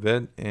quite a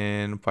bit.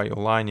 And by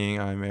aligning,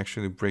 I'm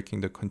actually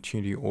breaking the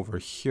continuity over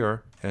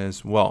here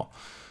as well.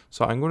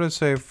 So I'm going to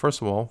say,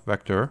 first of all,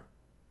 vector.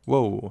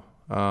 Whoa,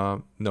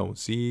 no,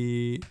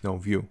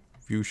 view.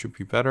 View should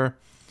be better.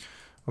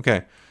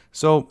 Okay,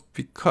 So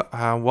because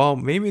well,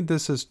 maybe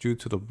this is due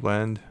to the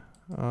blend.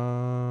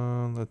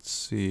 Let's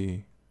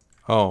see.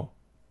 Oh,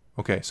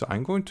 okay. So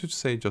I'm going to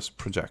say just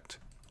project.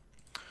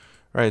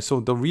 All right. So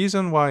the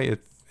reason why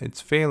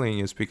it's failing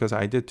is because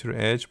I did to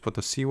the edge, but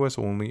the COS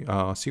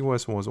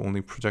was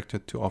only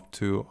projected to up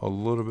to a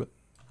little bit.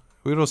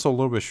 It was a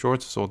little bit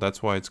short, so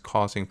that's why it's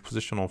causing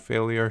positional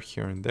failure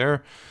here and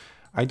there.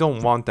 I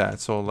don't want that,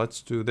 so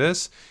let's do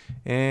this.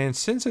 And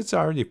since it's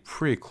already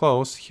pretty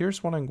close,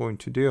 here's what I'm going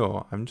to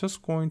do. I'm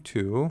just going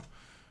to,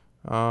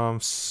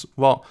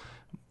 well,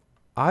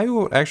 I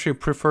would actually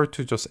prefer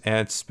to just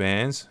add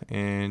spans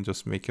and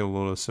just make it a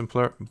little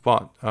simpler.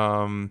 But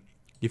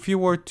if you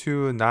were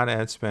to not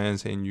add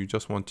spans and you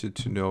just wanted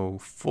to know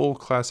full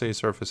Class A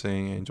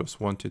surfacing and just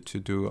wanted to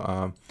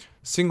do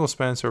single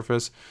span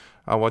surface,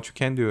 what you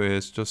can do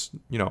is just,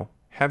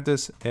 have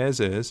this as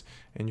is,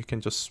 and you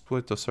can just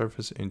split the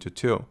surface into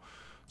two.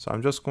 So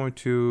I'm just going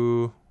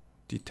to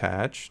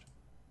detach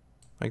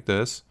like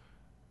this,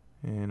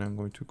 and I'm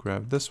going to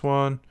grab this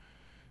one,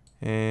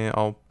 and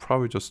I'll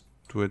probably just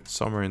do it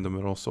somewhere in the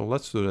middle. So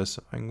let's do this.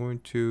 I'm going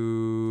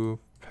to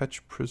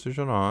patch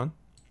precision on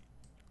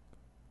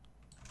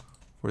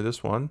for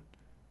this one,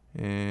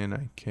 and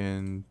I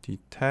can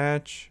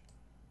detach,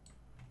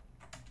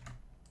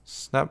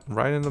 snap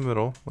right in the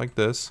middle like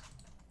this.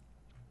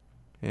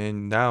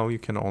 And now you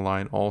can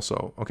align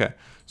also. Okay,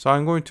 so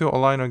I'm going to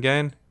align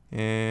again,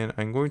 and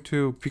I'm going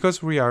to,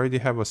 because we already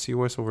have a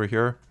COS over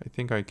here, I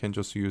think I can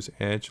just use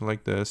edge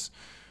like this.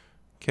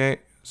 Okay,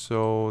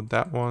 so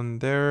that one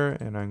there,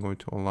 and I'm going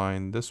to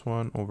align this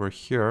one over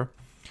here.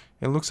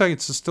 It looks like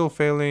it's still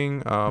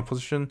failing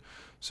position.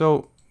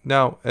 So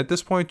now at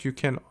this point you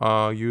can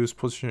use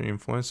position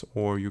influence,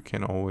 or you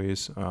can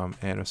always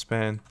add a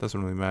span,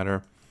 doesn't really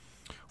matter.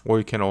 Or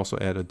you can also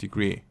add a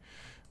degree.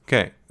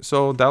 Okay,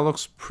 so that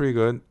looks pretty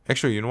good.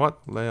 Actually, you know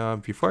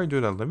what? Before I do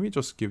that, let me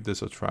just give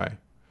this a try.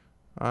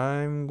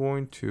 I'm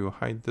going to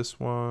hide this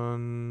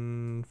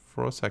one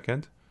for a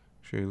second.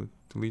 Actually,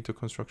 delete the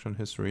construction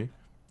history.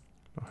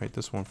 I'll hide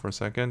this one for a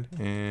second.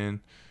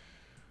 And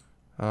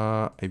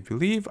I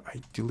believe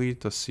I delete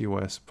the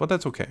COS, but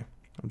that's okay.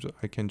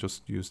 I can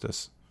just use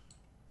this.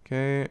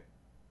 Okay.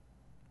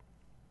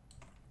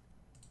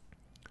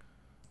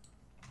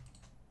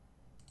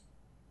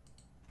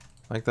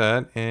 Like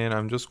that, and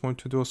I'm just going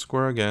to do a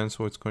square again,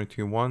 so it's going to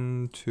be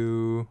 1,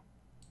 2,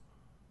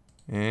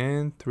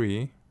 and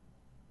 3.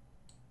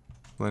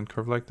 Blend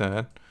curve like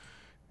that,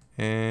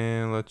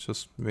 and let's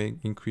just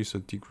increase the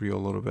degree a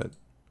little bit.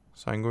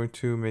 So I'm going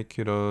to make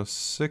it a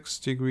 6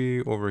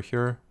 degree over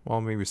here. Well,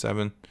 maybe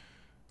 7.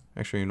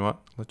 Actually, you know what?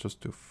 Let's just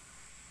do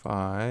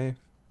 5.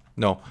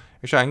 No,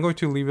 actually, I'm going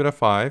to leave it at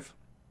 5.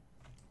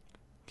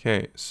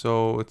 Okay,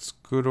 so it's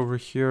good over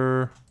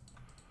here.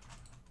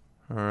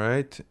 All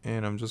right,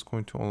 and I'm just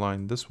going to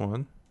align this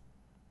one.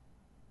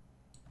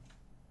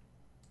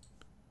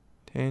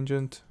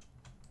 Tangent,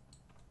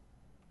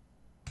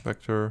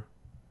 vector,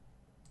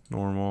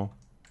 normal.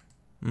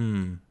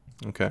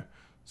 Okay,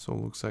 so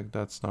it looks like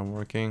that's not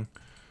working.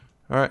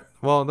 All right,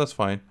 well, that's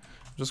fine.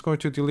 I'm just going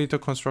to delete the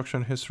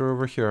construction history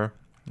over here,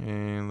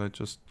 and let's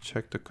just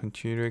check the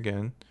continuity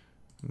again,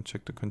 and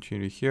check the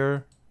continuity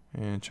here,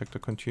 and check the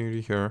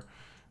continuity here.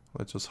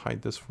 Let's just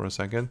hide this for a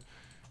second.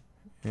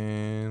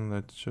 And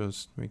let's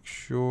just make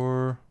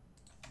sure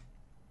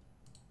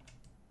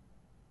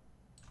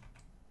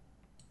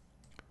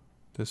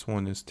this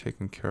one is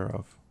taken care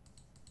of.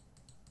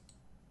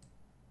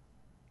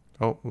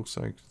 Oh, looks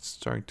like it's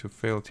starting to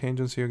fail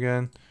tangency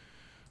again.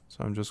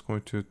 So I'm just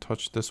going to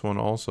touch this one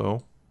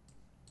also.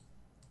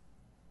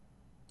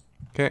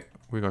 Okay,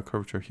 we got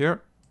curvature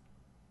here.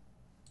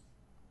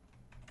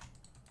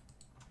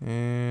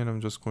 And I'm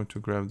just going to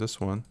grab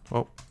this one.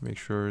 Oh, make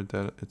sure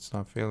that it's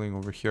not failing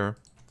over here.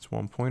 It's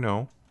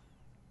 1.0.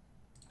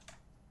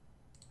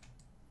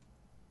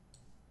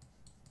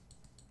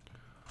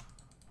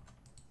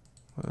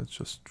 Let's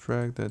just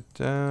drag that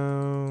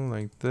down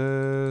like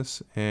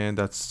this, and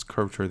that's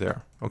curvature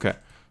there. Okay,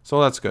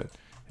 so that's good.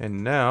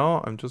 And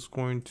now I'm just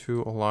going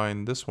to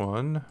align this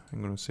one.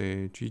 I'm going to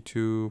say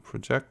G2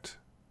 project.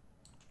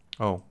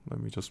 Oh,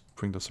 let me just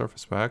bring the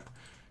surface back.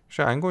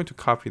 Actually, I'm going to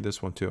copy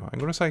this one too. I'm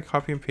going to say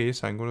copy and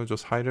paste. I'm going to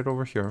just hide it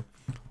over here.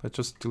 Let's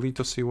just delete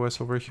the COS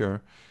over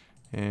here.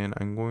 And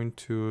I'm going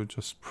to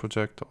just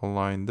project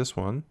align this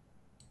one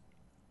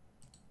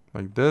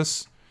like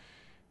this.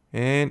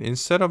 And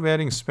instead of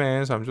adding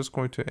spans, I'm just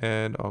going to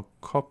add a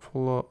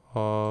couple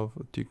of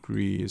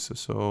degrees.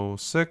 So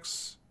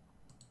 6,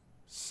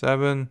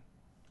 7,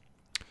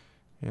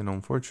 and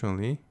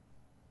unfortunately,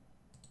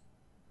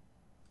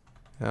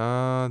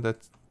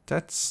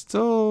 that's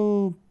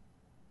still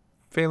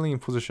failing in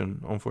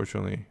position,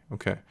 unfortunately.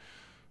 Okay,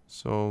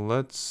 so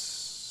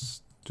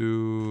let's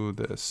do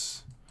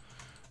this.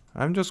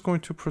 I'm just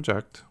going to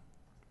project,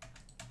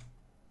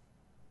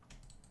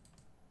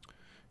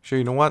 Actually,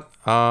 you know what?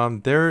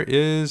 There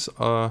is,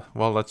 well,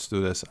 let's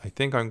do this. I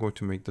think I'm going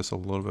to make this a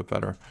little bit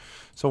better.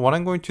 So what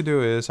I'm going to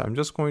do is I'm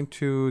just going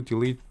to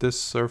delete this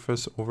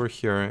surface over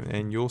here,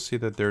 and you'll see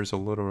that there's a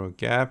little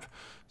gap.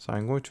 So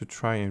I'm going to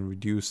try and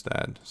reduce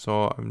that.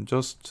 So I'm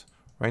just,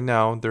 right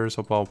now, there's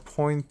about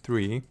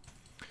 0.3.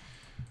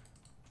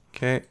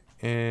 Okay,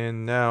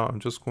 and now I'm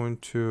just going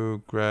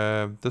to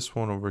grab this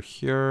one over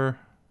here.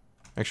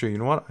 Actually, you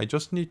know what? I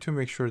just need to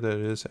make sure that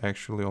it is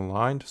actually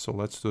aligned. So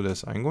let's do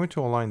this. I'm going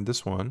to align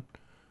this one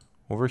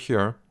over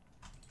here.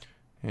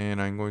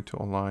 And I'm going to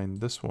align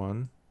this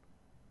one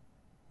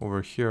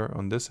over here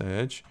on this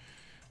edge.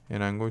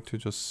 And I'm going to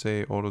just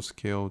say auto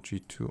scale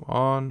G2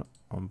 on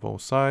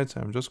both sides.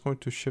 I'm just going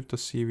to shift the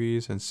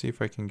CVs and see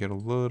if I can get a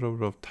little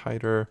bit of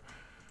tighter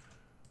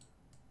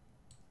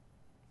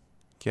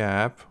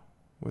gap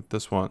with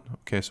this one.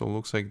 Okay, so it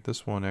looks like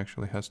this one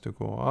actually has to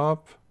go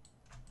up.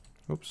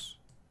 Oops.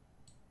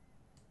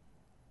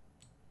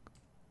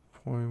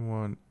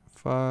 0.15,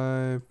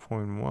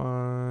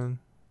 0.1.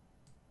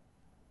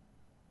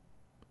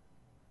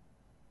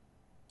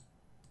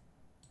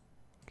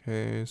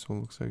 Okay, so it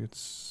looks like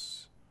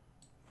it's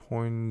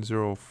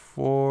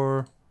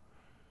 0.04.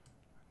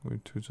 I'm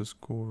going to just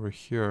go over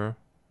here.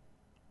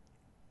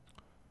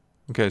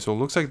 Okay, so it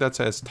looks like that's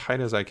as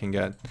tight as I can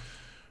get.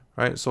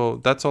 Right, so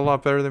that's a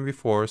lot better than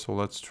before. So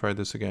let's try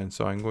this again.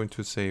 So I'm going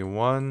to say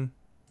 1,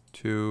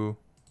 2,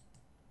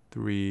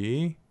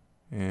 3,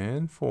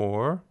 and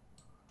 4.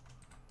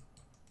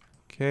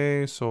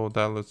 Okay, so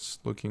that looks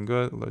looking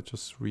good. Let's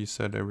just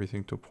reset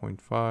everything to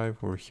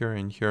 0.5 over here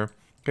and here.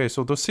 Okay,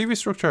 so the CV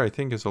structure I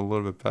think is a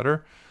little bit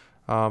better,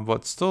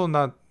 but still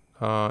not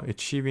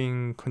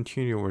achieving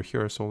continuity over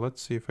here. So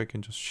let's see if I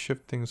can just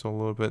shift things a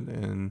little bit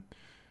and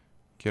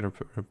get a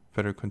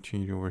better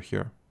continuity over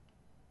here.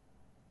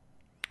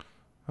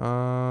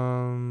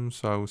 So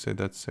I would say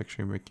that's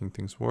actually making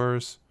things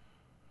worse.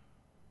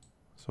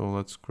 So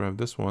let's grab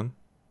this one.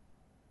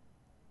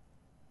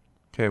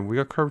 Okay, we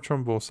got curvature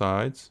on both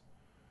sides.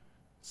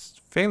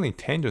 It's failing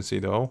tangency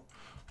though.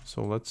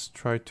 So let's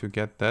try to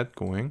get that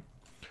going.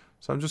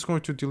 So I'm just going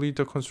to delete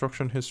the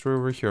construction history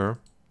over here.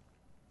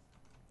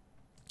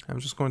 I'm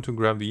just going to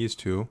grab these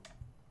two.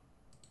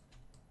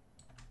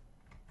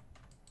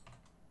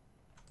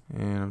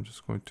 And I'm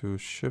just going to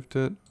shift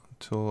it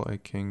until I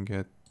can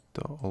get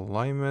the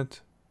alignment.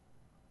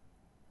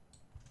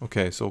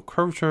 Okay, so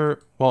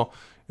curvature, well,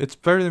 it's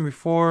better than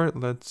before.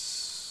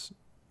 Let's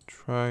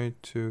try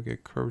to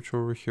get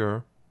curvature over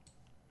here.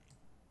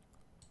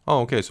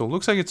 Oh, okay, so it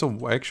looks like it's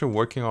actually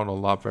working out a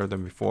lot better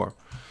than before.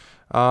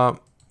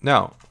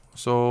 Now,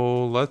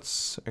 so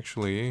let's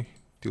actually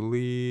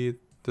delete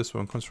this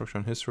one,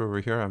 construction history over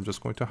here. I'm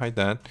just going to hide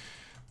that.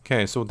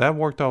 Okay, so that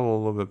worked out a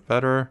little bit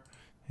better.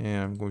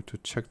 And I'm going to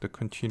check the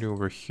continue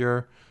over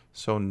here.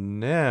 So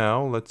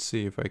now let's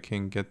see if I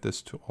can get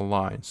this to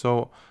align.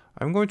 So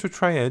I'm going to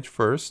try edge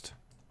first.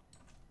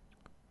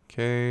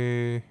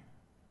 Okay.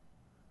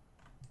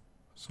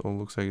 So it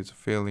looks like it's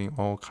failing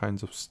all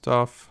kinds of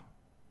stuff.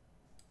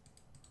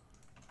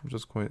 I'm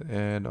just going to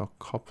add a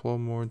couple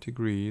more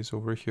degrees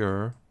over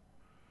here.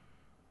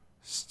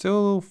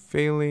 Still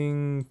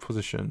failing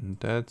position.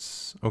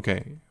 That's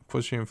okay.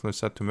 Position influence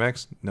set to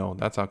max. No,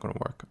 that's not going to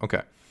work.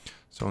 Okay.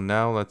 So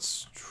now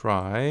let's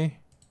try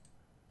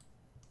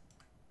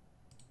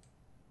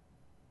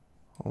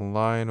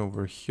align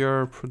over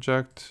here,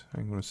 project.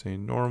 I'm going to say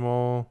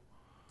normal,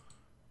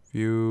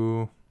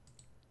 view.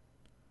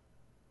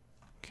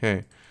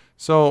 Okay.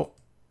 So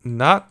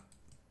not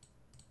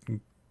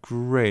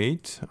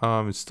great.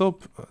 It's still,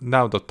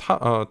 now the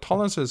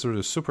tolerances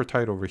are super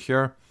tight over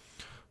here.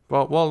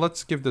 But well,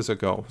 let's give this a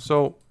go.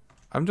 So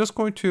I'm just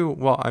going to,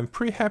 well, I'm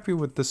pretty happy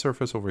with the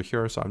surface over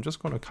here. So I'm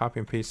just going to copy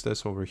and paste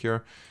this over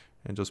here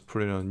and just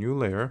put it on a new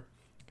layer.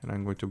 And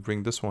I'm going to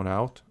bring this one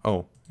out.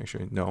 Oh,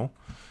 actually, no.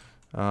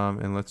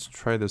 And let's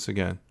try this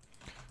again.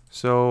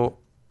 So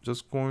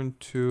just going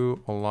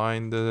to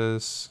align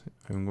this.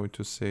 I'm going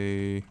to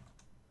say,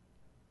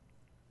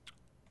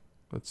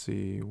 let's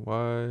see,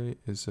 why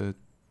is it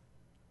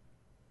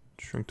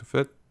shrink to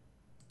fit?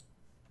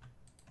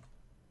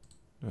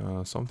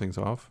 Something's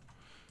off.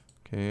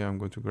 Okay, I'm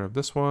going to grab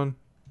this one.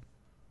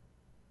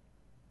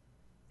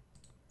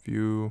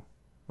 View.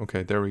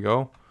 Okay, there we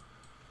go.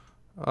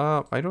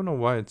 I don't know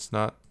why it's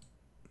not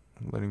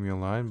letting me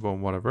align, but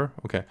whatever.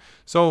 Okay,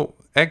 so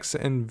X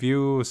and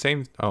view,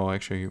 same. Oh,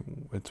 actually,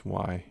 it's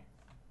Y.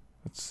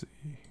 Let's see.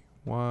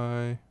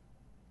 Y.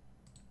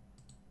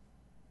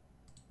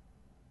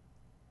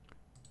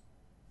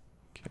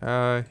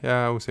 Yeah,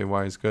 I would say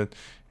Y is good.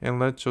 And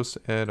let's just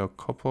add a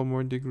couple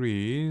more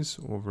degrees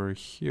over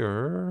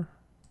here.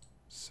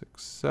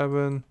 6,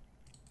 7.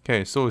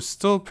 Okay, so it's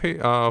still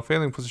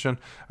failing position.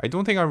 I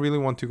don't think I really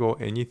want to go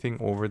anything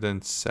over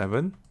than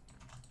 7.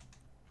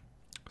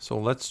 So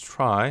let's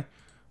try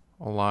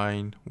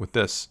align with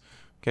this.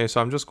 Okay,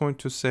 so I'm just going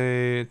to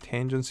say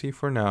tangency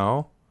for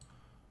now.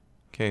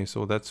 Okay,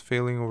 so that's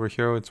failing over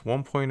here. It's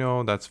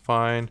 1.0, that's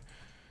fine.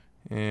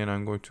 And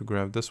I'm going to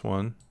grab this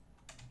one.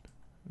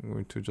 I'm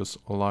going to just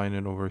align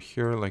it over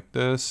here like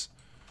this.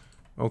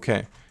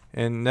 Okay,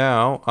 and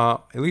now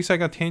at least I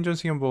got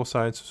tangency on both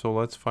sides, so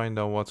let's find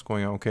out what's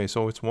going on. Okay,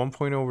 so it's 1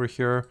 over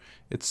here.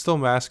 It's still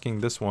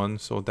masking this one,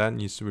 so that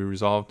needs to be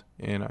resolved.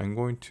 And I'm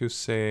going to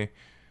say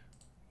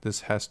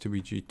this has to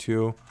be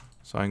G2,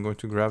 so I'm going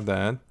to grab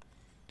that.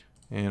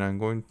 And I'm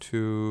going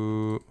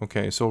to,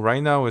 okay, so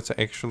right now it's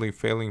actually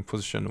failing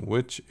position,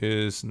 which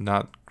is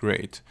not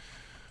great.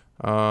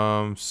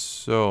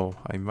 So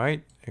I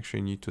might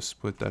actually need to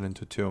split that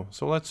into two.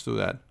 So let's do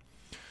that.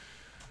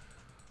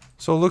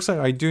 So it looks like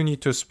I do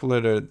need to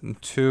split it in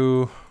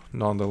two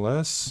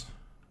nonetheless.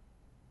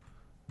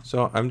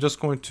 So I'm just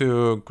going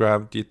to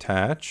grab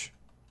detach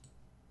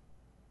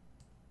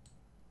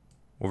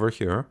over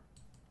here.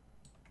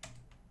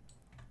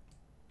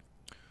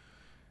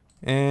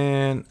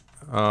 And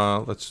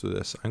let's do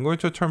this. I'm going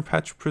to turn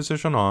patch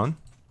precision on.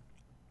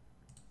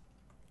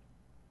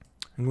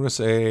 I'm going to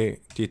say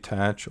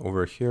detach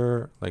over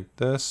here like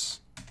this.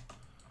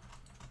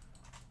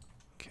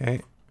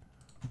 Okay.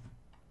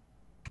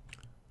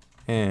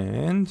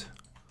 And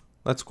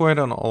let's go ahead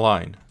and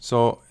align.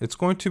 So it's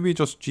going to be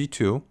just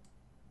G2.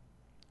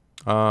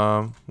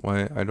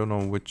 Why I don't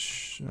know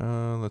which,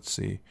 let's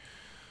see.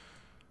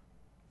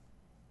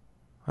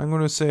 I'm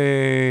going to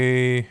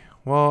say,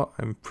 well,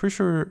 I'm pretty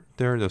sure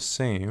they're the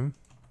same.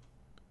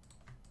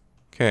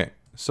 Okay,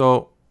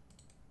 so,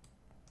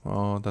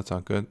 oh, that's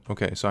not good.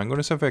 Okay, so I'm going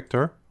to set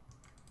vector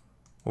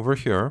over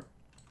here.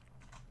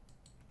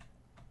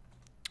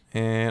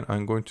 And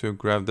I'm going to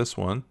grab this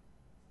one.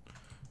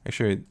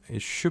 Actually,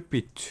 it should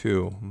be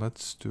two.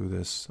 Let's do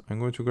this. I'm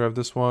going to grab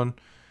this one.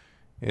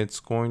 It's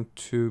going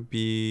to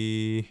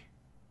be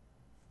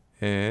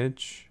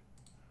edge.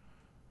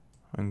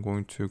 I'm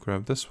going to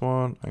grab this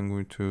one. I'm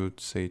going to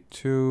say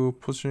 2,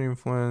 position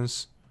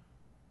influence.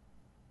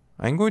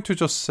 I'm going to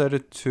just set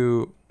it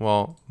to,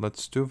 well,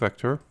 let's do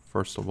vector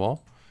first of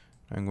all.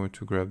 I'm going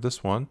to grab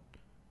this one.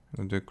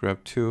 I'm going to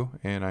grab 2,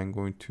 and I'm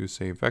going to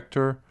say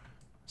vector.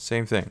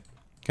 Same thing.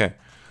 Okay,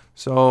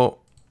 so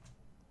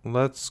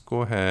let's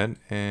go ahead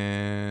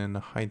and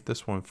hide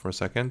this one for a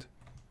second.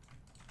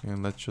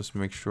 And let's just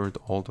make sure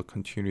that all the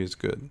continuity is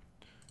good.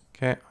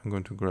 Okay, I'm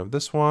going to grab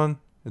this one.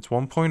 It's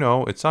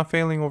 1.0. It's not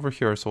failing over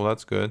here, so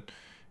that's good.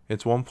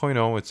 It's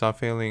 1.0. It's not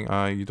failing.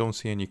 You don't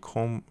see any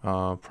comb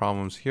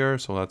problems here,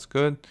 so that's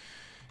good.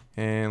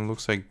 And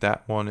looks like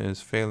that one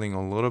is failing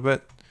a little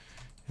bit.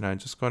 And I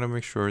just got to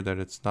make sure that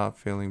it's not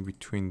failing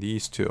between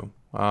these two,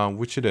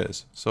 which it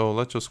is. So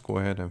let's just go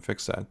ahead and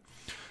fix that.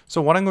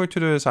 So what I'm going to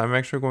do is I'm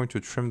actually going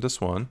to trim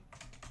this one.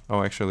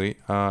 Oh, actually,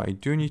 I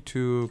do need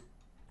to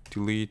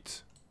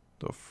delete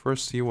the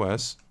first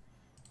COS.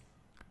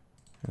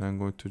 And I'm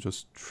going to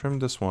just trim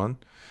this one.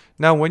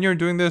 Now, when you're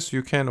doing this,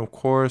 you can, of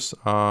course,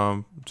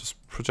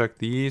 just project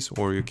these,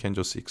 or you can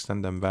just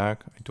extend them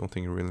back. I don't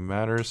think it really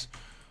matters.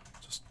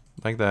 Just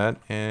like that.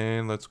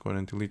 And let's go ahead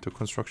and delete the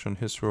construction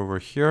history over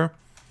here.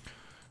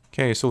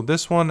 Okay, so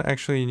this one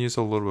actually needs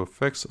a little bit of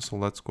fix. So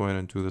let's go ahead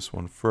and do this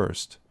one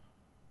first.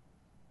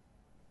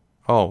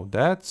 Oh,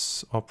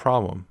 that's a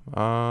problem.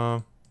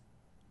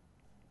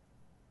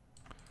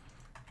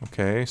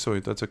 Okay, so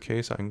if that's the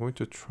case, I'm going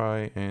to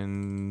try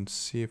and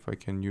see if I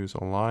can use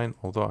align,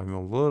 although I'm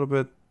a little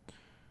bit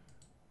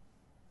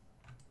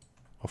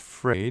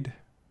afraid.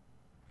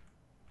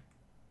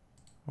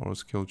 Auto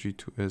scale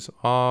G2 is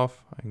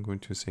off. I'm going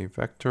to say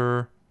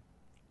vector.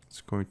 It's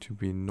going to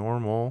be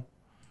normal.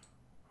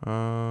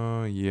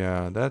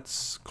 Yeah,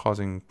 that's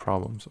causing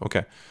problems.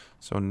 Okay,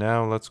 so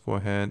now let's go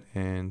ahead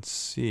and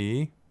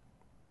see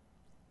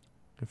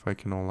if I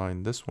can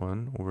align this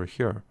one over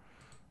here.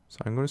 So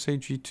I'm going to say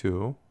G2.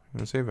 I'm going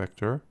to say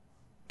vector.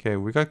 Okay,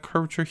 we got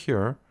curvature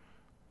here,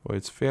 but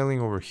it's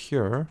failing over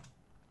here.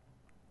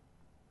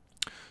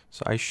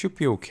 So I should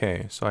be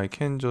okay. So I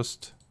can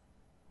just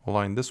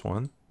align this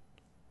one.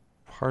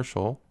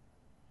 Partial.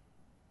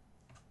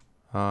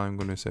 I'm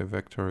going to say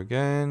vector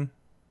again.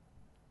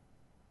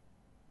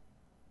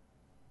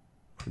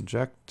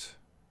 Project.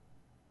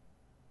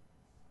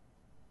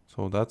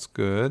 So that's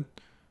good.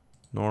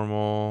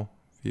 Normal,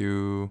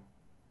 view.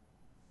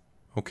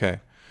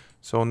 Okay.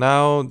 So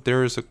now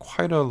there is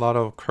quite a lot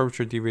of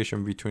curvature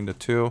deviation between the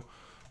two.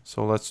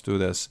 So let's do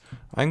this.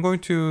 I'm going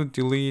to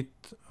delete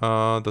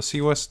the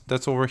COS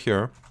that's over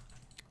here.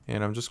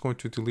 And I'm just going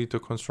to delete the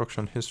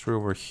construction history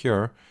over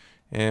here.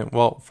 And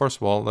well, first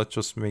of all, let's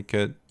just make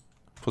it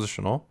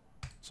positional.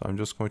 So I'm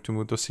just going to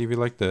move the CV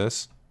like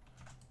this.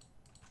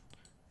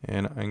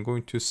 And I'm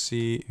going to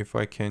see if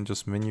I can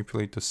just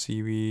manipulate the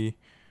CV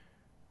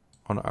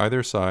on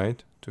either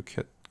side to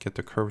get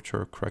the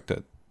curvature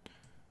corrected.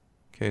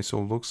 Okay, so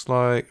it looks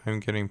like I'm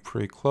getting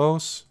pretty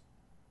close.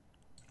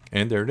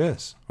 And there it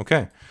is.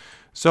 Okay,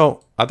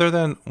 so other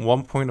than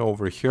 1 point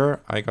over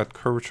here, I got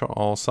curvature on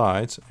all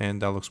sides, and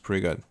that looks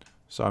pretty good.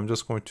 So I'm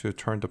just going to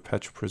turn the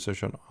patch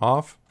precision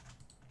off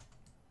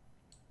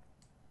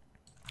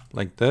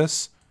like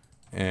this,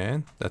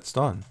 and that's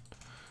done.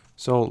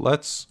 So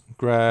let's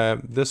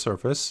grab this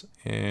surface,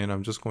 and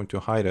I'm just going to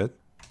hide it.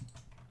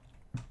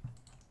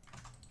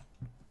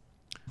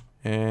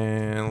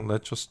 And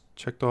let's just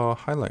check the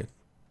highlight.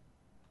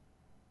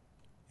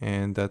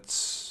 and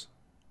that's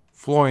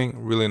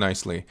flowing really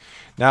nicely.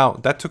 Now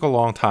that took a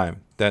long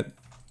time. That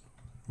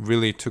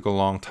really took a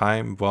long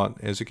time,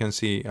 but as you can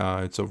see,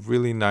 it's a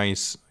really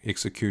nice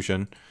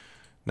execution.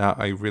 Now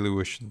I really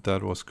wish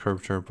that was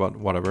curvature, but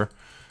whatever.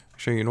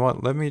 Actually, you know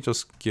what? Let me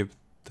just give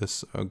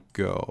this a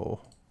go.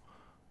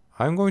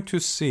 I'm going to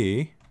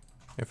see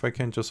if I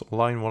can just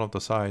align one of the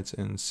sides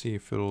and see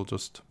if it'll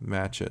just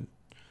match it.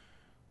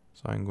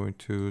 So I'm going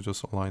to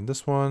just align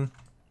this one.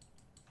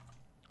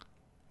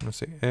 I'm going to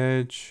say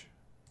edge,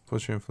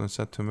 position influence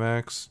set to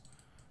max.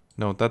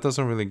 No, that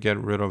doesn't really get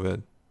rid of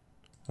it.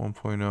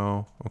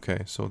 1.0. Okay,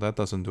 so that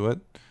doesn't do it.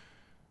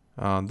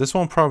 This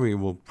one probably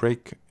will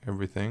break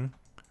everything.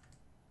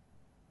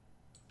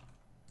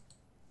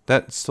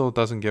 That still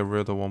doesn't get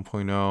rid of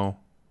 1.0.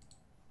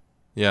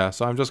 Yeah,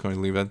 so I'm just going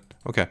to leave it.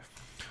 Okay.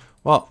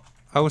 Well,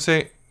 I would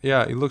say,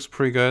 yeah, it looks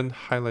pretty good.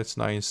 Highlights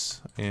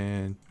nice,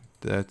 and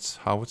that's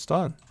how it's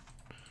done.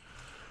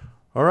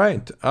 All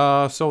right,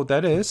 so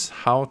that is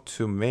how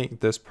to make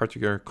this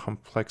particular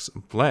complex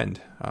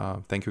blend.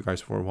 Thank you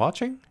guys for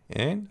watching,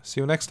 and see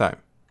you next time.